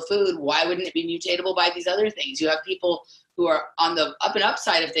GMO food, why wouldn't it be mutatable by these other things? You have people who are on the up and up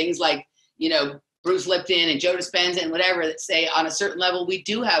side of things, like, you know, Bruce Lipton and Joe Dispenza and whatever, that say on a certain level, we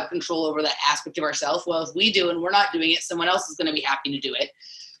do have control over that aspect of ourselves. Well, if we do and we're not doing it, someone else is going to be happy to do it.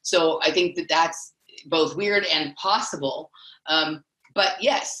 So I think that that's both weird and possible. But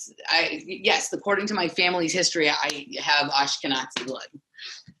yes, according to my family's history, I have Ashkenazi blood,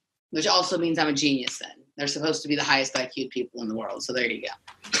 which also means I'm a genius then. They're supposed to be the highest IQ people in the world. So there you go.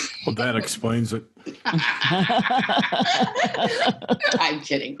 Well, that explains it. I'm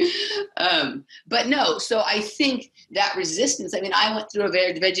kidding. But no, so I think that resistance, I mean, I went through a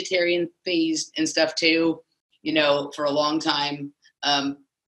very vegetarian phase and stuff too, you know, for a long time. I'm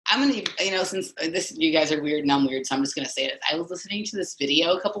going to, you know, since you guys are weird and I'm weird, so I'm just going to say it. I was listening to this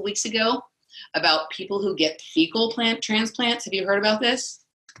video a couple weeks ago about people who get fecal plant transplants. Have you heard about this?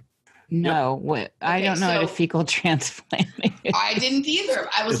 No, what? I don't know what a fecal transplant is. I didn't either.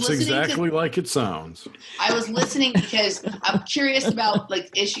 It's exactly like it sounds. I was listening because I'm curious about like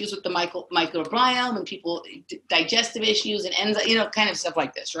issues with the micro-biome and people digestive issues and enzymes, you know, kind of stuff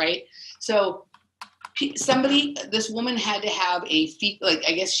like this, right? So this woman had to have like,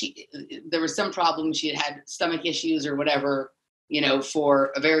 I guess there was some problem. She had stomach issues or whatever, you know,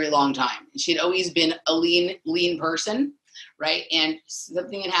 for a very long time. She had always been a lean person. Right. And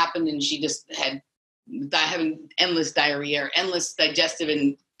something had happened and she just had having endless diarrhea or endless digestive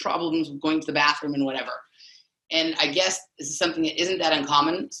and problems going to the bathroom and whatever. And I guess this is something that isn't that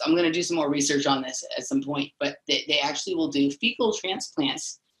uncommon. So I'm going to do some more research on this at some point, but they actually will do fecal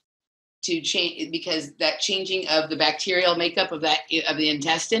transplants to change, because that changing of the bacterial makeup of the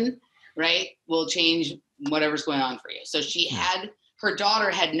intestine, right, will change whatever's going on for you. So her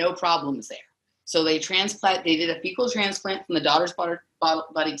daughter had no problems there. So they did a fecal transplant from the daughter's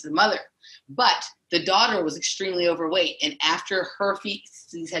body to the mother. But the daughter was extremely overweight. And after her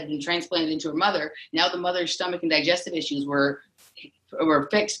feces had been transplanted into her mother, now the mother's stomach and digestive issues were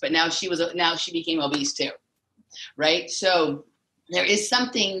fixed. But now she became obese too. Right? So there is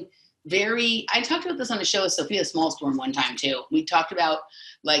something I talked about this on a show with Sophia Smallstorm one time too. We talked about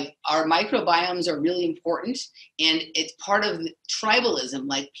like our microbiomes are really important, and it's part of tribalism.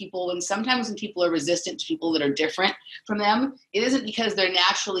 Like sometimes when people are resistant to people that are different from them, it isn't because they're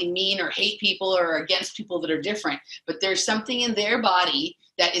naturally mean or hate people or against people that are different, but there's something in their body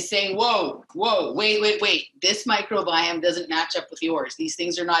that is saying, whoa, wait, this microbiome doesn't match up with yours. These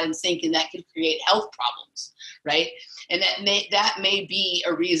things are not in sync, and that could create health problems, right? And that may be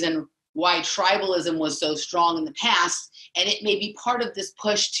a reason why tribalism was so strong in the past, and it may be part of this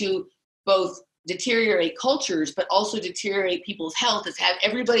push to both deteriorate cultures, but also deteriorate people's health, is have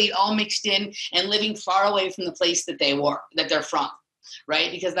everybody all mixed in and living far away from the place that they're from,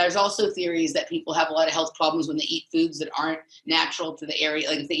 right? Because there's also theories that people have a lot of health problems when they eat foods that aren't natural to the area.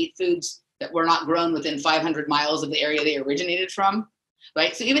 Like if they eat foods that were not grown within 500 miles of the area they originated from,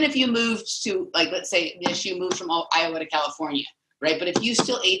 right? So even if you moved to, like, let's say you moved from Iowa to California, right? But if you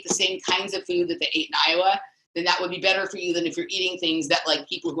still ate the same kinds of food that they ate in Iowa, then that would be better for you than if you're eating things that like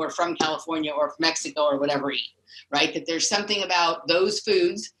people who are from California or Mexico or whatever eat, right? That there's something about those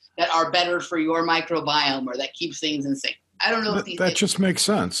foods that are better for your microbiome or that keeps things in sync. I don't know if that just makes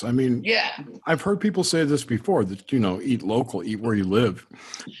sense. I mean, yeah, I've heard people say this before, that, you know, eat local, eat where you live,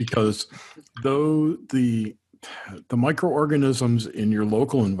 because though the microorganisms in your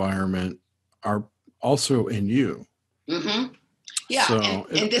local environment are also in you. Mm-hmm. Yeah, so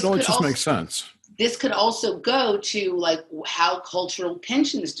and it all just makes sense. This could also go to like how cultural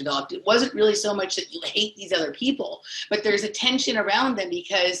tensions developed. It wasn't really so much that you hate these other people, but there's a tension around them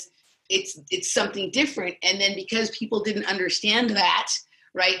because it's something different. And then because people didn't understand that,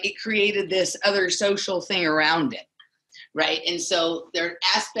 right, it created this other social thing around it, right? And so there are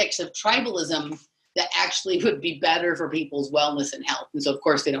aspects of tribalism that actually would be better for people's wellness and health. And so, of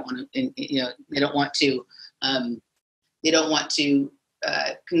course, they don't want to, they don't want to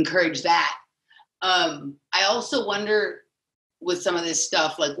encourage that. I also wonder with some of this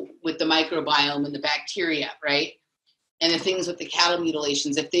stuff, like with the microbiome and the bacteria, right? And the things with the cattle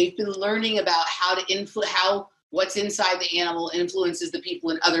mutilations, if they've been learning about how what's inside the animal influences the people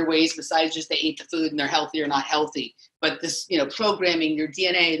in other ways besides just they ate the food and they're healthy or not healthy. But this, programming, your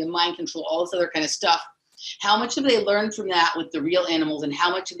DNA, the mind control, all this other kind of stuff, how much have they learned from that with the real animals, and how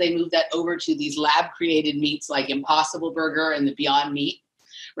much have they moved that over to these lab created meats like Impossible Burger and the Beyond Meat,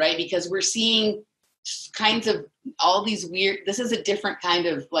 right? Because we're seeing kinds of all these weird, this is a different kind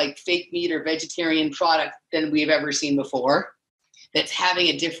of like fake meat or vegetarian product than we've ever seen before, that's having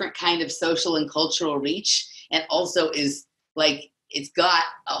a different kind of social and cultural reach, and also is like, it's got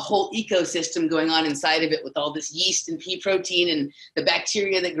a whole ecosystem going on inside of it with all this yeast and pea protein and the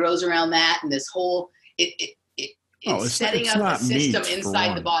bacteria that grows around that, and this whole it's setting up a system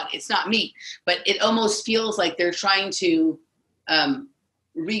inside the body. It's not meat, but it almost feels like they're trying to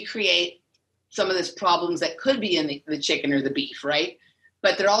recreate some of this problems that could be in the chicken or the beef, right?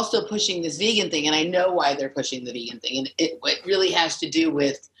 But they're also pushing this vegan thing, and I know why they're pushing the vegan thing, and it really has to do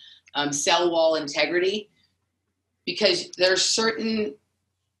with cell wall integrity, because there's certain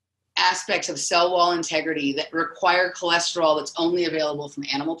aspects of cell wall integrity that require cholesterol that's only available from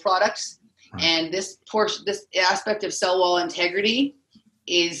animal products. Right. And this aspect of cell wall integrity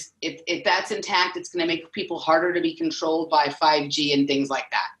is, if that's intact, it's going to make people harder to be controlled by 5G and things like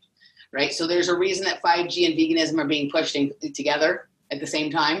that. Right. So there's a reason that 5G and veganism are being pushed together at the same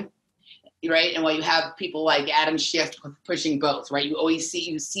time. Right. And while you have people like Adam Schiff pushing both, right, you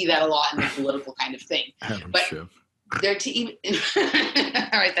see that a lot in the political kind of thing. Adam Schiff. They're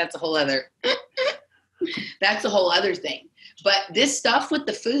all right. That's a whole other thing. But this stuff with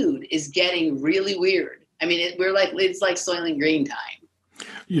the food is getting really weird. I mean, it's like Soylent Green time.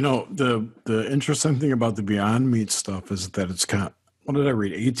 The interesting thing about the Beyond Meat stuff is that it's got, what did I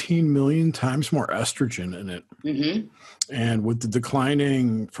read? 18 million times more estrogen in it. Mm-hmm. And with the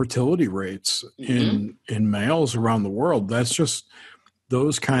declining fertility rates in males around the world, that's just,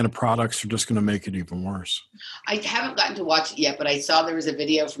 those kind of products are just going to make it even worse. I haven't gotten to watch it yet, but I saw there was a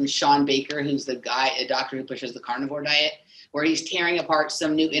video from Sean Baker, who's a doctor who pushes the carnivore diet, where he's tearing apart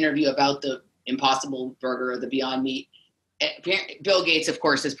some new interview about the Impossible Burger or the Beyond Meat. Bill Gates, of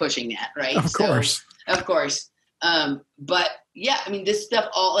course, is pushing that, right? Of course. But yeah, I mean, this stuff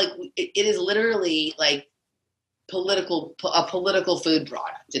all it is literally like a political food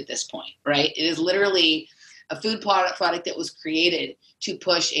product at this point, right? It is literally a food product that was created to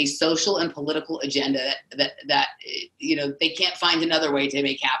push a social and political agenda that they can't find another way to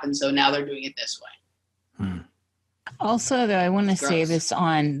make happen. So now they're doing it this way. Also, though, I want to say this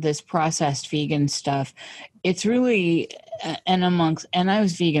on this processed vegan stuff. It's really, and I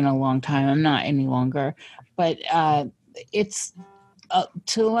was vegan a long time. I'm not any longer, but it's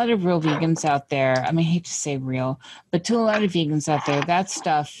to a lot of real vegans out there. I mean, I hate to say real, but to a lot of vegans out there, that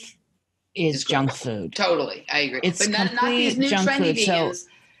stuff is junk food. Totally, I agree. It's but not these new junk trendy food. vegans.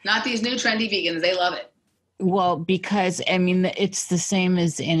 Not these new trendy vegans. They love it. Well, because I mean, it's the same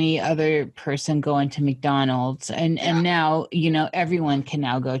as any other person going to McDonald's, and now everyone can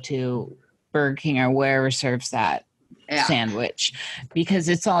now go to Burger King or wherever serves that sandwich, because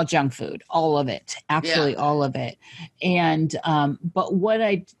it's all junk food, all of it, absolutely all of it. And but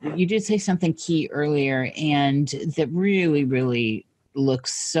you did say something key earlier, and that really, really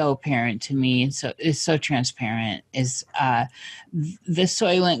looks so apparent to me, and so is so transparent, is the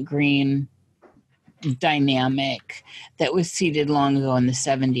Soylent Green dynamic that was seeded long ago in the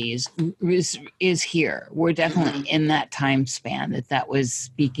 70s is here. We're definitely in that time span that was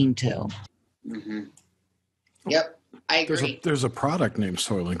speaking to. Mm-hmm. Yep, I agree. There's a product named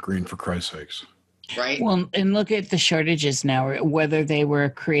Soylent Green, for Christ's sakes. Right. Well, and look at the shortages now, whether they were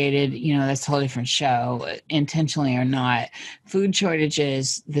created, that's a whole different show, intentionally or not. Food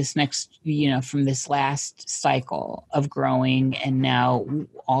shortages this next, from this last cycle of growing, and now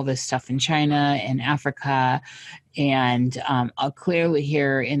all this stuff in China and Africa, and clearly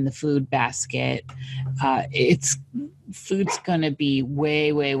here in the food basket, food's going to be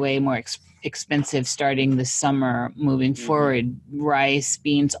way, way, way more expensive starting this summer, moving forward. Rice,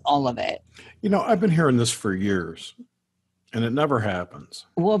 beans, all of it. I've been hearing this for years, and it never happens.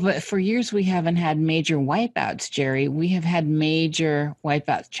 Well, but for years we haven't had major wipeouts, Jerry. We have had major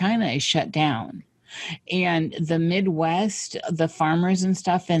wipeouts. China is shut down. And the Midwest, the farmers and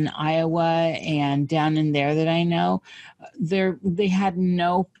stuff in Iowa and down in there that I know, they had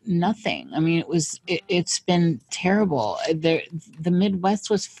nothing. I mean, it's been terrible. The Midwest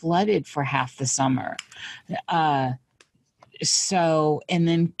was flooded for half the summer. So, and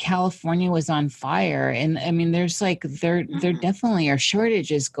then California was on fire. And I mean, there's there definitely are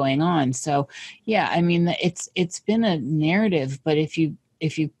shortages going on. So yeah, I mean, it's been a narrative, but if you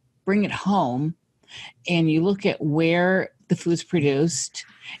bring it home and you look at where the food's produced,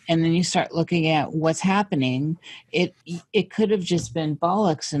 and then you start looking at what's happening, it could have just been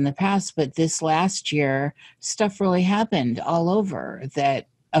bollocks in the past, but this last year, stuff really happened all over that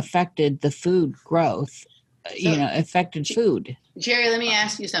affected the food growth, affected food. Jerry, let me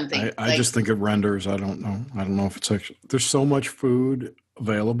ask you something. I just think it renders. I don't know if it's actually, there's so much food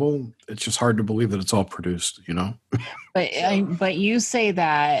available. It's just hard to believe that it's all produced, But you say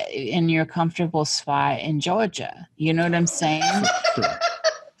that in your comfortable spot in Georgia. You know what I'm saying? Sure.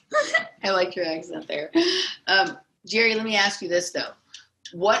 I like your accent there. Jerry, let me ask you this though.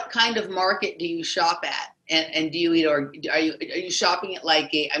 What kind of market do you shop at? And do you eat, or are you shopping at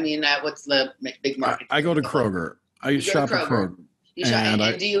what's the big market? I go to Kroger. I shop at Kroger.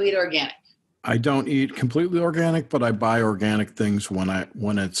 And do you eat organic? I don't eat completely organic, but I buy organic things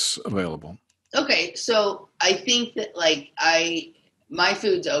when it's available. Okay, so I think that my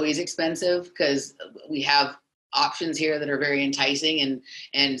food's always expensive because we have options here that are very enticing,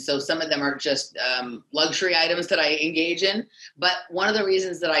 and so some of them are just luxury items that I engage in. But one of the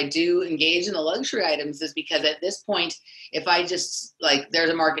reasons that I do engage in the luxury items is because at this point, if I just there's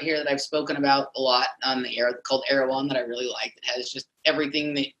a market here that I've spoken about a lot on the air called Hr1 that I really like, that has just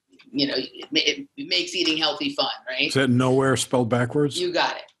everything that it makes eating healthy fun, right? Is that nowhere spelled backwards? You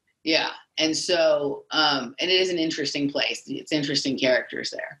got it. Yeah. And so and it is an interesting place. It's interesting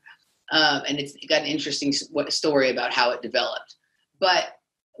characters there. And it's got an interesting story about how it developed. But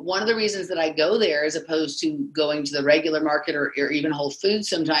one of the reasons that I go there, as opposed to going to the regular market or even Whole Foods,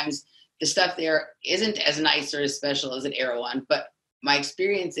 sometimes the stuff there isn't as nice or as special as at Hr1. But my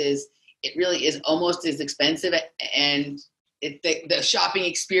experience is it really is almost as expensive, and the shopping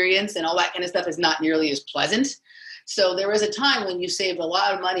experience and all that kind of stuff is not nearly as pleasant. So there was a time when you saved a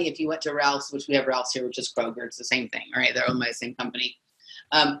lot of money if you went to Ralph's, which we have Ralph's here, which is Kroger. It's the same thing, right? They're owned by the same company.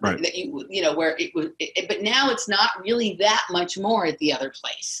 Right. That where it was, but now it's not really that much more at the other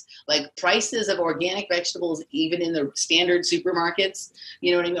place. Like prices of organic vegetables, even in the standard supermarkets,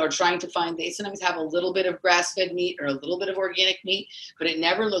 you know what I mean, or trying to find, they sometimes have a little bit of grass-fed meat or a little bit of organic meat, but it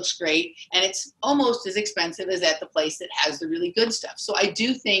never looks great, and it's almost as expensive as at the place that has the really good stuff. So I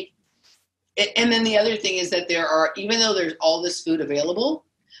do think, and then the other thing is that even though there's all this food available,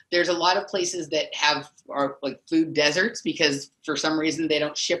 there's a lot of places that are like food deserts because for some reason they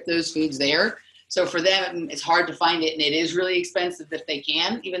don't ship those foods there. So for them, it's hard to find it, and it is really expensive if they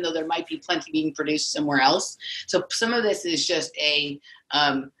can, even though there might be plenty being produced somewhere else. So some of this is just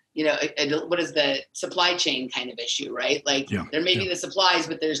what is the supply chain kind of issue, right? There may be the supplies,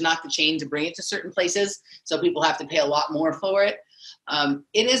 but there's not the chain to bring it to certain places. So people have to pay a lot more for it.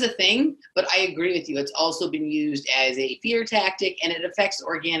 It is a thing, but I agree with you. It's also been used as a fear tactic, and it affects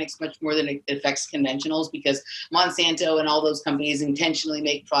organics much more than it affects conventionals, because Monsanto and all those companies intentionally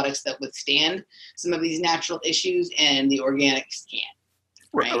make products that withstand some of these natural issues, and the organics can't.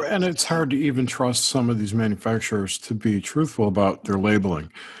 Right? And it's hard to even trust some of these manufacturers to be truthful about their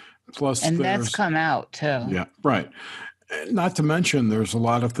labeling. Plus, and that's come out too. Yeah, right. Not to mention, there's a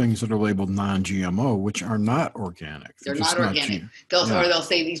lot of things that are labeled non-GMO, which are not organic. They're not organic. Or they'll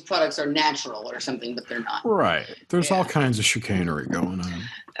say these products are natural or something, but they're not. Right. There's all kinds of chicanery going on.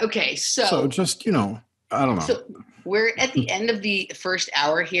 Okay, so just, I don't know. So we're at the end of the first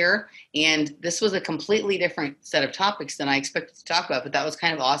hour here, and this was a completely different set of topics than I expected to talk about, but that was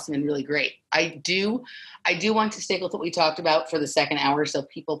kind of awesome and really great. I do want to stick with what we talked about for the second hour, so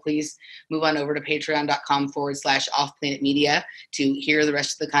people please move on over to patreon.com/offplanetmedia to hear the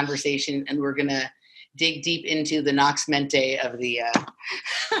rest of the conversation, and we're going to dig deep into the Nox Mente of the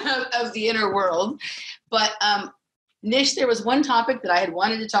of the inner world. But Nish, there was one topic that I had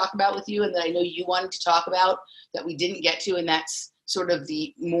wanted to talk about with you, and that I know you wanted to talk about that we didn't get to, and that's sort of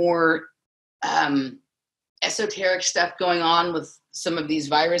the more esoteric stuff going on with some of these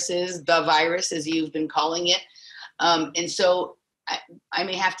viruses, the virus, as you've been calling it. And so I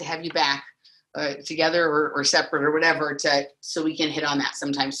may have to have you back together or separate or whatever so we can hit on that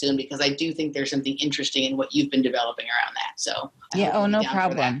sometime soon, because I do think there's something interesting in what you've been developing around that. So no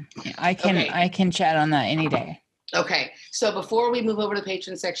problem. I can chat on that any day. Okay. So before we move over to the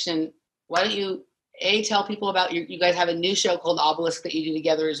patron section, why don't you tell people about you guys have a new show called Obelisk that you do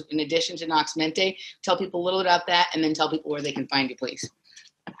together in addition to Nox Mente. Tell people a little bit about that, and then tell people where they can find you, please.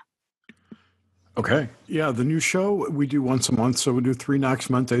 Okay. Yeah, the new show we do once a month. So we do 3 Nox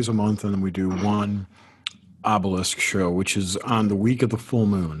Mentes a month, and then we do 1 Obelisk show, which is on the week of the full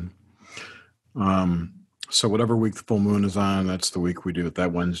moon. So whatever week the full moon is on, that's the week we do it,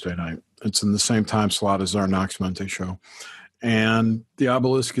 that Wednesday night. It's in the same time slot as our Nox Mente show. And the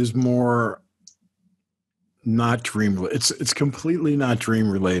Obelisk is more not dream. It's completely not dream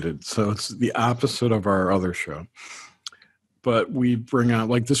related. So it's the opposite of our other show. But we bring out,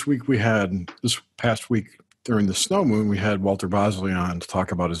 like this past week during the snow moon, we had Walter Bosley on to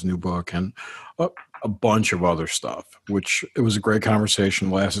talk about his new book and a bunch of other stuff, which it was a great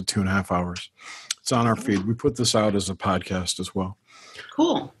conversation, lasted 2.5 hours. It's on our feed. We put this out as a podcast as well.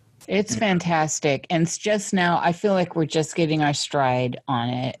 Cool. It's fantastic. And it's just now, I feel like we're just getting our stride on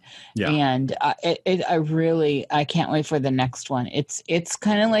it. Yeah. And I can't wait for the next one. It's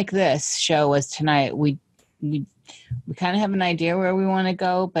kind of like this show was tonight. We kind of have an idea where we want to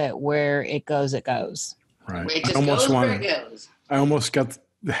go, but where it goes, it goes. Right. It just goes where it goes. I almost got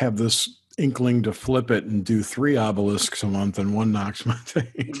to have this inkling to flip it and do 3 Obelisks a month and 1 Nox Mente.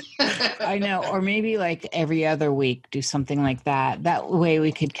 I know. Or maybe like every other week, do something like that. That way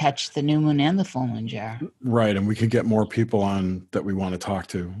we could catch the new moon and the full moon, Jer. Right. And we could get more people on that we want to talk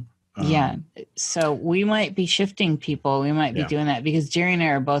to. Yeah. So we might be shifting people. We might be doing that because Jerry and I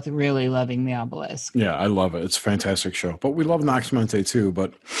are both really loving the Obelisk. Yeah, I love it. It's a fantastic show. But we love Nox Mente too,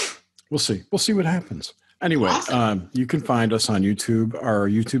 but we'll see. We'll see what happens. Anyway, awesome. You can find us on YouTube. Our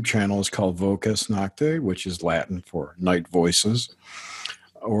YouTube channel is called Voces Nocte, which is Latin for night voices.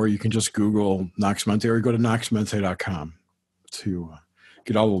 Or you can just Google Nox Mente or go to noxmente.com to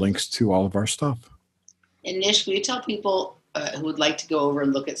get all the links to all of our stuff. And Nish, will you tell people who would like to go over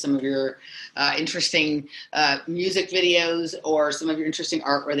and look at some of your interesting music videos or some of your interesting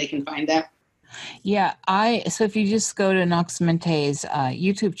art, where they can find that? Yeah, so if you just go to Nox Mente's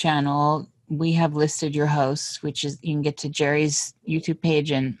YouTube channel, we have listed your hosts, which is you can get to Jerry's YouTube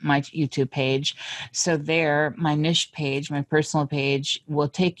page and my YouTube page. So there, my niche page, my personal page, will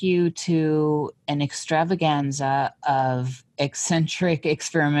take you to an extravaganza of eccentric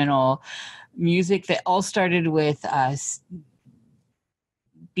experimental music that all started with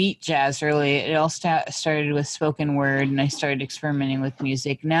beat jazz early. It all started with spoken word, and I started experimenting with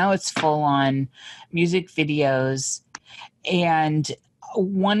music. Now it's full on music videos. And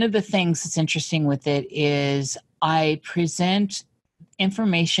one of the things that's interesting with it is I present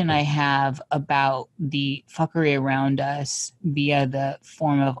information I have about the fuckery around us via the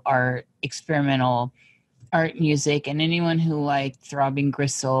form of art, experimental art music, and anyone who liked Throbbing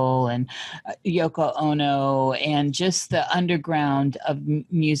Gristle and Yoko Ono and just the underground of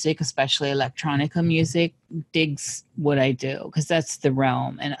music, especially electronica music, digs what I do because that's the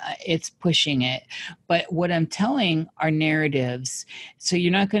realm and it's pushing it. But what I'm telling are narratives. So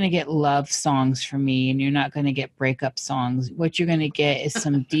you're not going to get love songs from me and you're not going to get breakup songs. What you're going to get is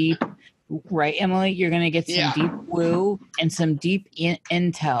some deep, right, Emily? You're going to get some deep woo and some deep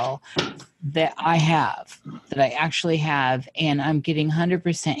intel that I actually have, and I'm getting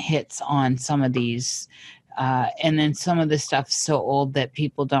 100% hits on some of these. And then some of the stuff's so old that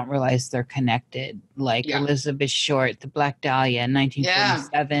people don't realize they're connected, like Elizabeth Short, the Black Dahlia,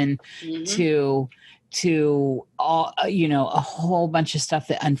 1947 to all, a whole bunch of stuff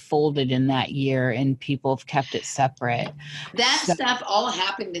that unfolded in that year, and people have kept it separate. That stuff all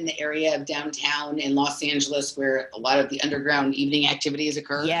happened in the area of downtown in Los Angeles, where a lot of the underground evening activities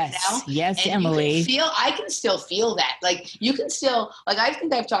occur now. Yes, and Emily. I can still feel that. Like, you can still, like, I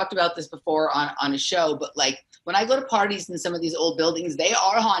think I've talked about this before on a show, but like, when I go to parties in some of these old buildings, they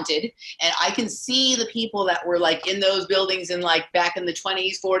are haunted, and I can see the people that were like in those buildings in like back in the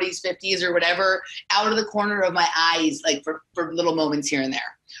 20s, 40s, 50s, or whatever, out of the corner of my eyes, like for little moments here and there,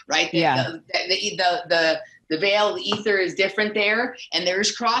 right? The veil, the ether is different there, and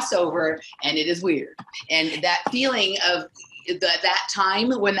there's crossover, and it is weird. And that feeling of that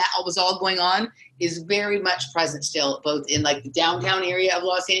time when that was all going on is very much present still, both in like the downtown area of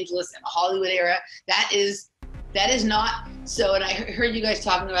Los Angeles and the Hollywood area. That is not so. And I heard you guys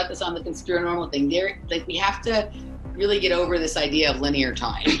talking about this on the Conspiranormal thing. Like, we have to really get over this idea of linear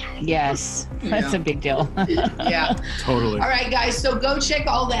time. Yes, that's a big deal. Yeah, totally. All right, guys. So go check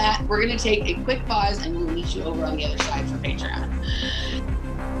all that. We're going to take a quick pause, and we'll meet you over on the other side for Patreon.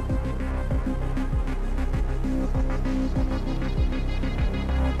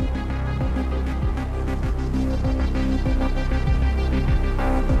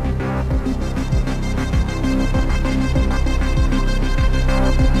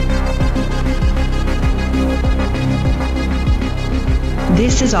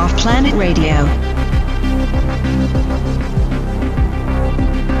 This is Off Planet Radio.